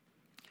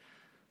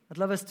 I'd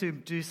love us to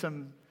do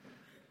some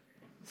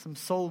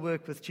soul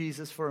work with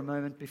Jesus for a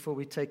moment before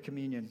we take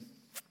communion.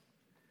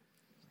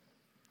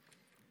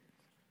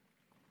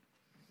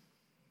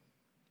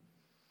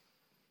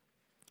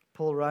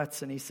 Paul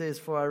writes, and he says,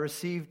 "For I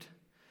received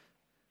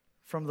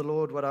from the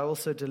Lord what I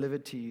also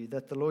delivered to you,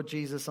 that the Lord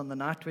Jesus, on the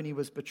night when he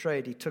was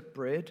betrayed, he took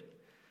bread,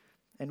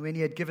 and when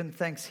he had given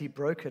thanks, he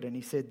broke it, and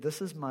he said,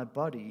 'This is my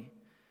body,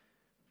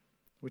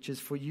 which is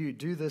for you.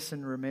 Do this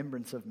in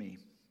remembrance of me.'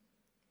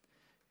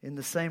 In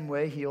the same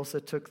way, he also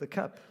took the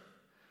cup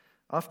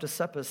after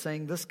supper,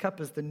 saying, 'This cup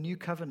is the new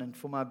covenant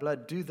for my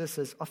blood. Do this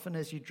as often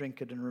as you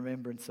drink it in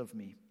remembrance of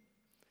me.'"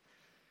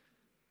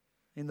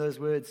 In those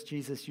words,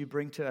 Jesus, you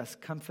bring to us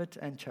comfort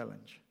and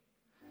challenge.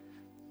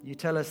 You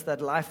tell us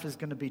that life is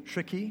going to be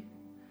tricky.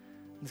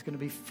 It's going to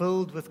be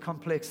filled with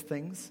complex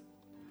things.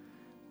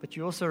 But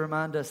you also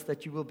remind us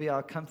that you will be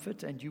our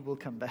comfort and you will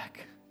come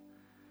back.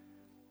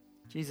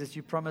 Jesus,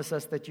 you promise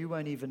us that you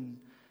won't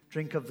even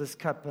drink of this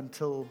cup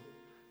until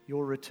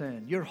your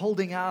return. You're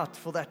holding out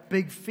for that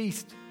big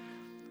feast.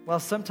 While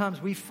sometimes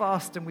we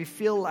fast and we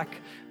feel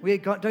like we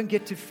don't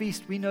get to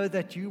feast, we know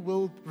that you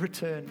will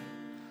return.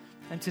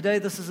 And today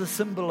this is a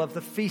symbol of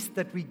the feast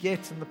that we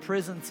get in the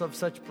presence of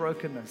such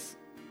brokenness.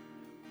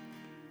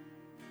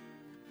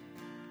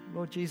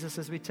 Lord Jesus,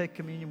 as we take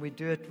communion, we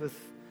do it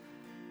with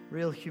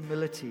real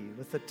humility,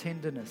 with a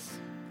tenderness.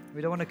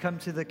 We don't want to come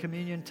to the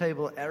communion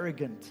table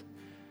arrogant,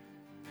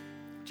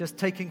 just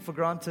taking for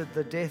granted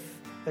the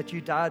death that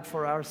you died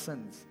for our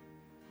sins.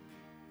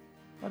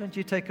 Why don't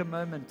you take a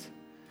moment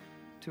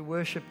to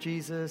worship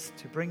Jesus,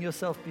 to bring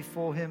yourself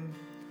before him,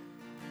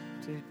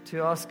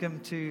 to ask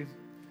him to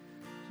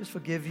just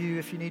forgive you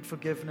if you need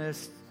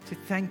forgiveness, to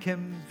thank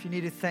him if you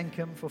need to thank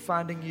him for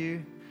finding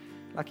you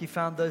like he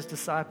found those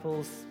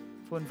disciples,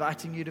 for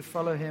inviting you to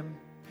follow him.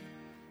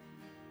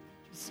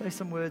 Just say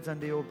some words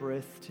under your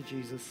breath to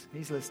Jesus.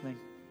 He's listening.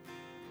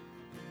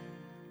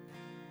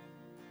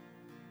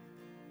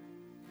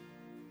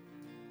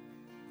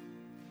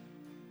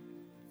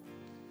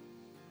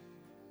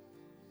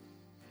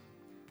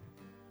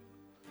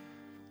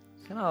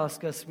 Can I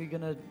ask us, we're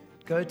going to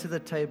go to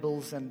the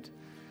tables and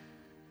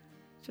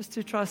just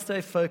to try to stay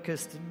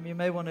focused. You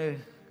may want to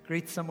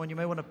greet someone, you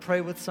may want to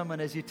pray with someone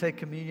as you take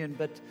communion,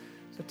 but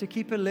to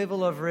keep a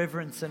level of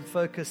reverence and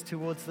focus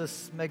towards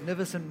this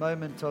magnificent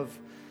moment of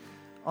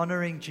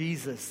honoring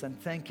Jesus and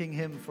thanking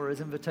him for his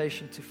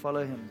invitation to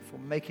follow him, for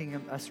making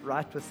us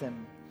right with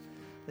him.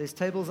 There's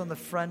tables on the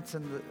front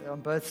and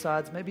on both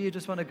sides. Maybe you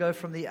just want to go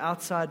from the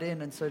outside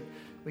in, and so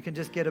we can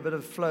just get a bit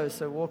of flow.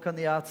 So walk on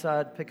the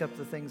outside, pick up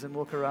the things, and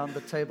walk around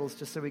the tables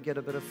just so we get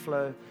a bit of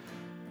flow.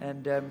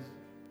 And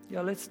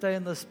let's stay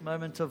in this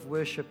moment of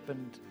worship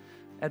and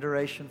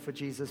adoration for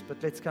Jesus, but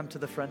let's come to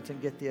the front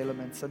and get the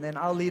elements, and then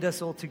I'll lead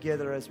us all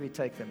together as we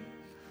take them.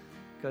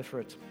 Go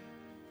for it.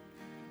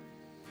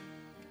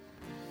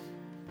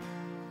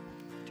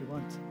 Do you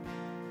want?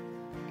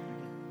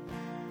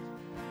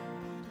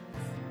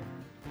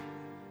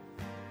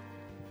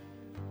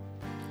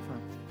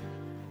 Fine.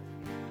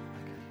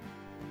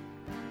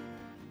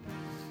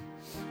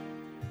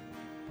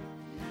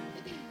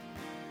 Okay.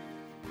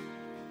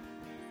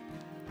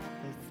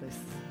 Let's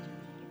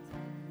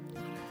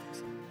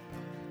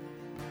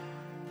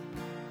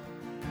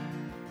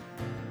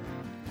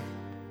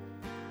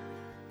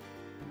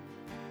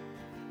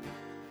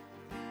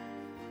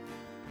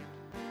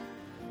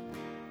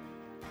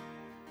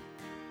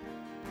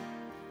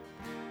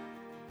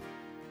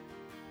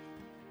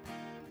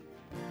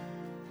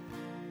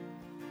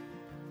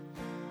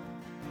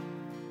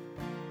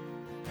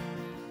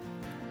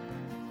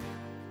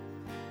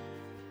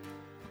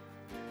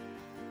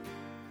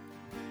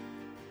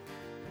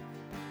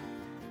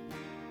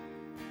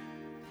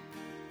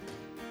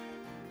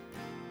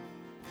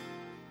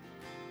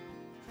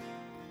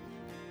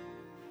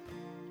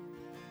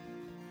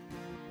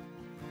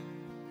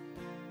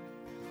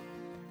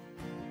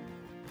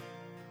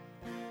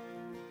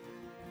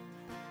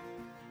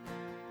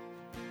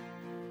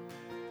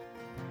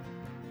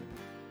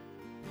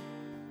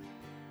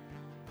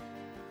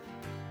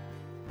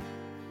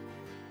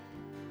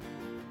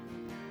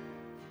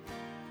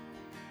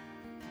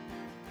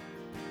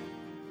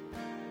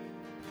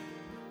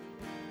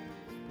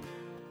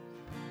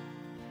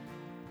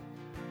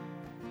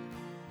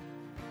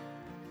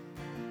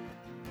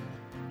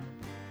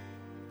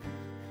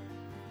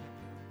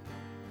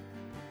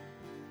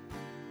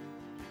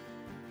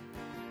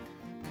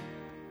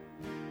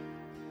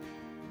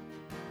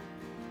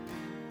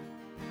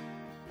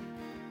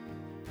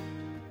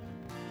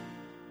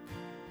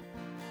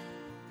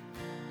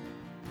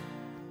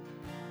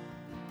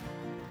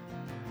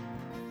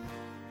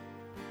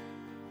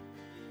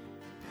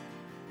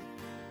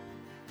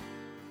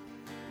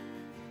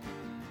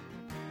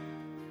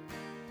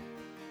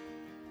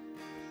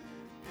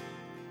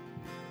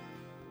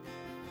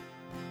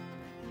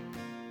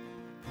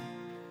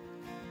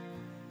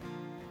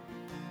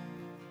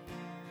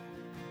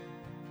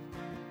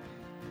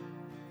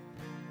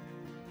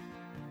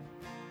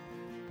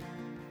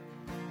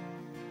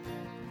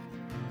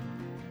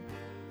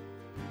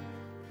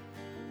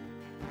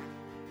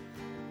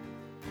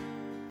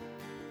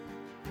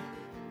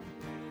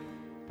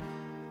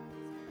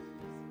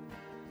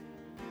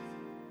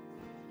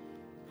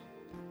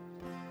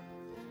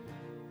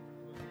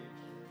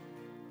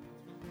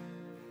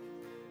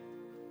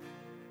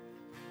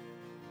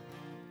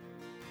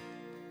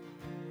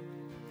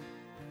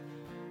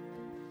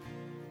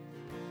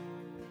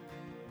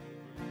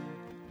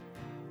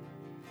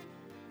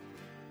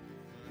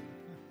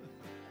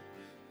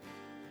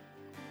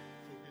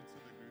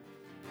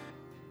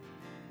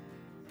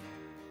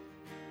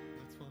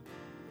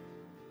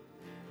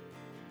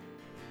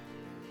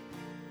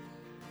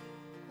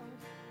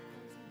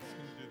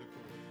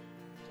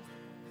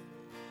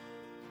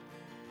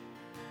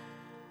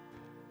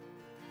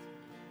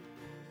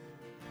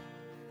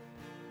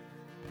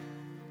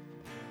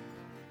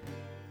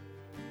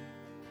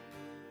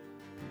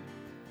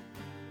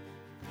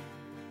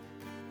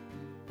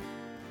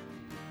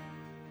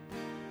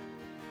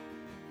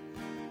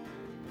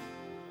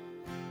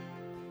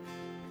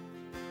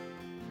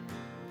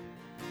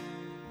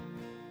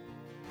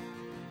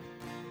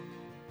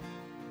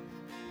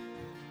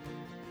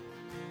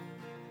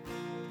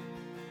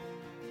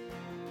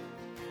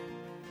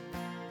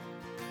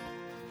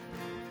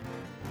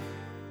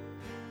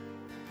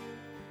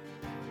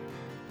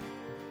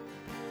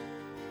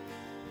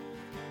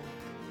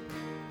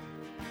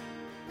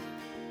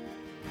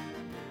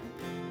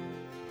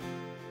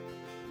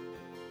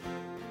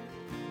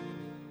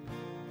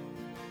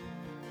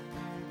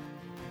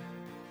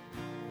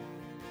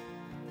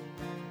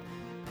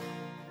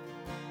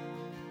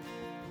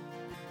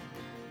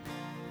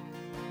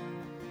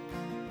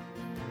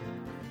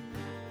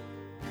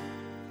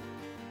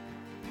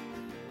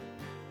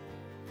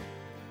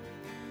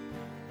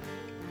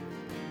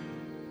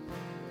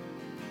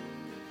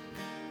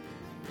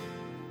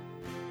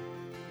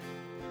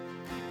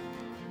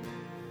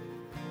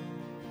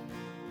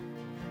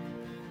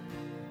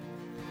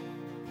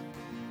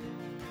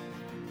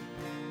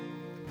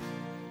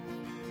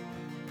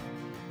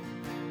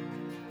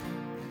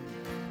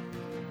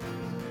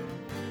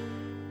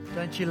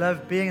Don't you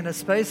love being in a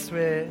space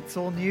where it's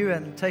all new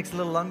and takes a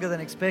little longer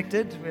than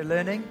expected? We're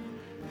learning.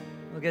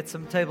 We'll get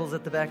some tables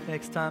at the back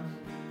next time.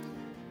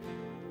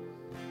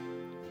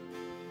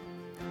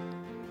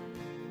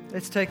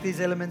 Let's take these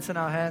elements in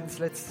our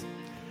hands. Let's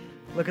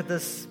look at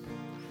this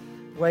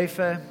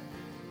wafer.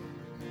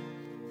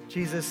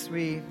 Jesus,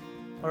 we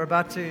are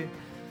about to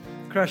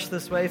crush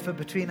this wafer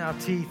between our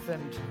teeth,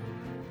 and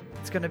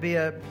it's going to be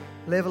a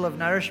level of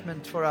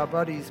nourishment for our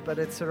bodies, but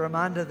it's a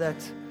reminder that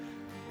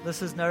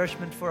this is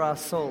nourishment for our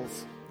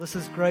souls. This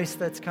is grace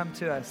that's come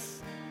to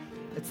us.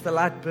 It's the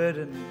light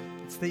burden.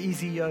 It's the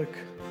easy yoke.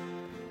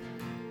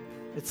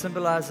 It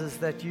symbolizes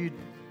that you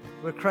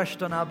were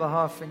crushed on our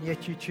behalf, and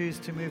yet you choose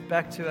to move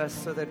back to us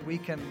so that we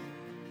can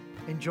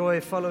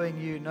enjoy following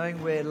you, knowing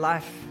where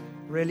life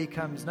really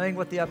comes, knowing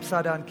what the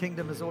upside-down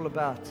kingdom is all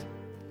about.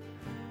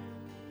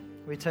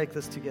 We take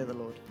this together,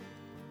 Lord.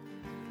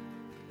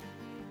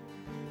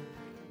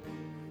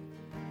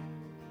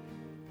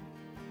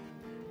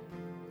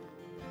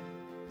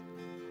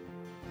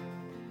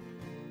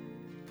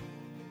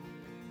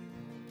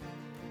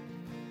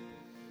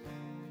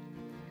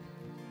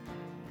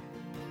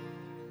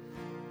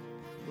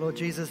 Lord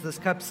Jesus, this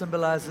cup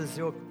symbolizes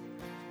your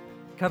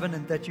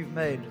covenant that you've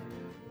made,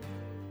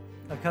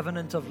 a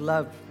covenant of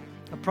love,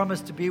 a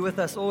promise to be with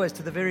us always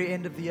to the very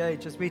end of the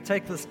age. As we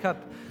take this cup,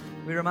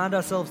 we remind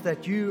ourselves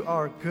that you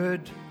are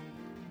good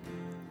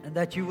and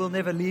that you will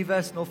never leave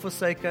us nor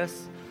forsake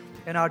us.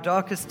 In our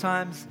darkest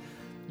times,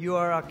 you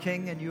are our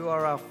King and you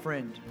are our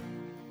friend.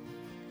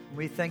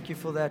 We thank you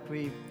for that.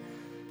 We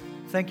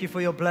thank you for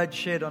your blood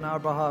shed on our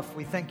behalf.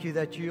 We thank you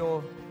that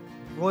your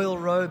royal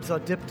robes are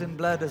dipped in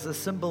blood as a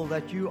symbol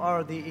that you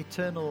are the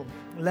eternal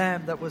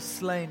Lamb that was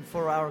slain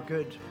for our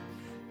good.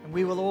 And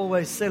we will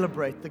always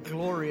celebrate the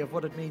glory of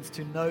what it means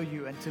to know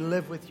you and to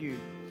live with you.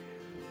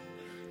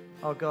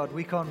 Oh God,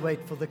 we can't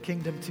wait for the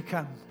kingdom to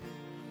come.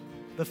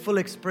 The full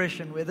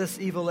expression where this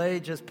evil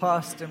age has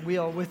passed and we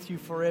are with you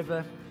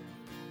forever.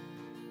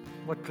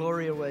 What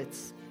glory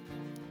awaits.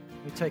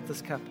 We take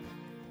this cup.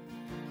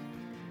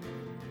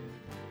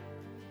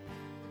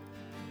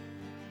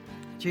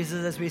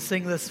 Jesus, as we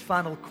sing this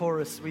final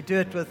chorus, we do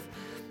it with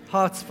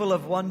hearts full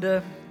of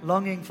wonder,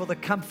 longing for the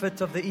comfort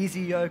of the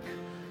easy yoke,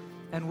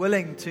 and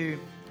willing to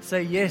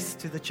say yes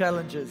to the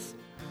challenges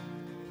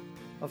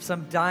of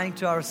some dying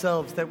to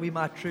ourselves that we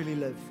might truly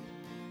live.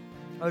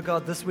 Oh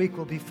God, this week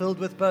will be filled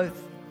with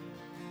both.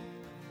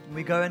 And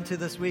we go into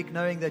this week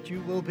knowing that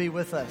you will be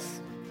with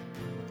us.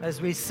 As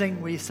we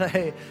sing, we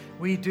say,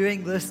 we're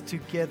doing this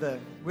together.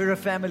 We're a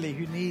family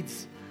who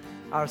needs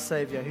our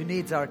Savior, who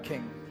needs our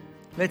King.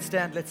 Let's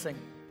stand, let's sing.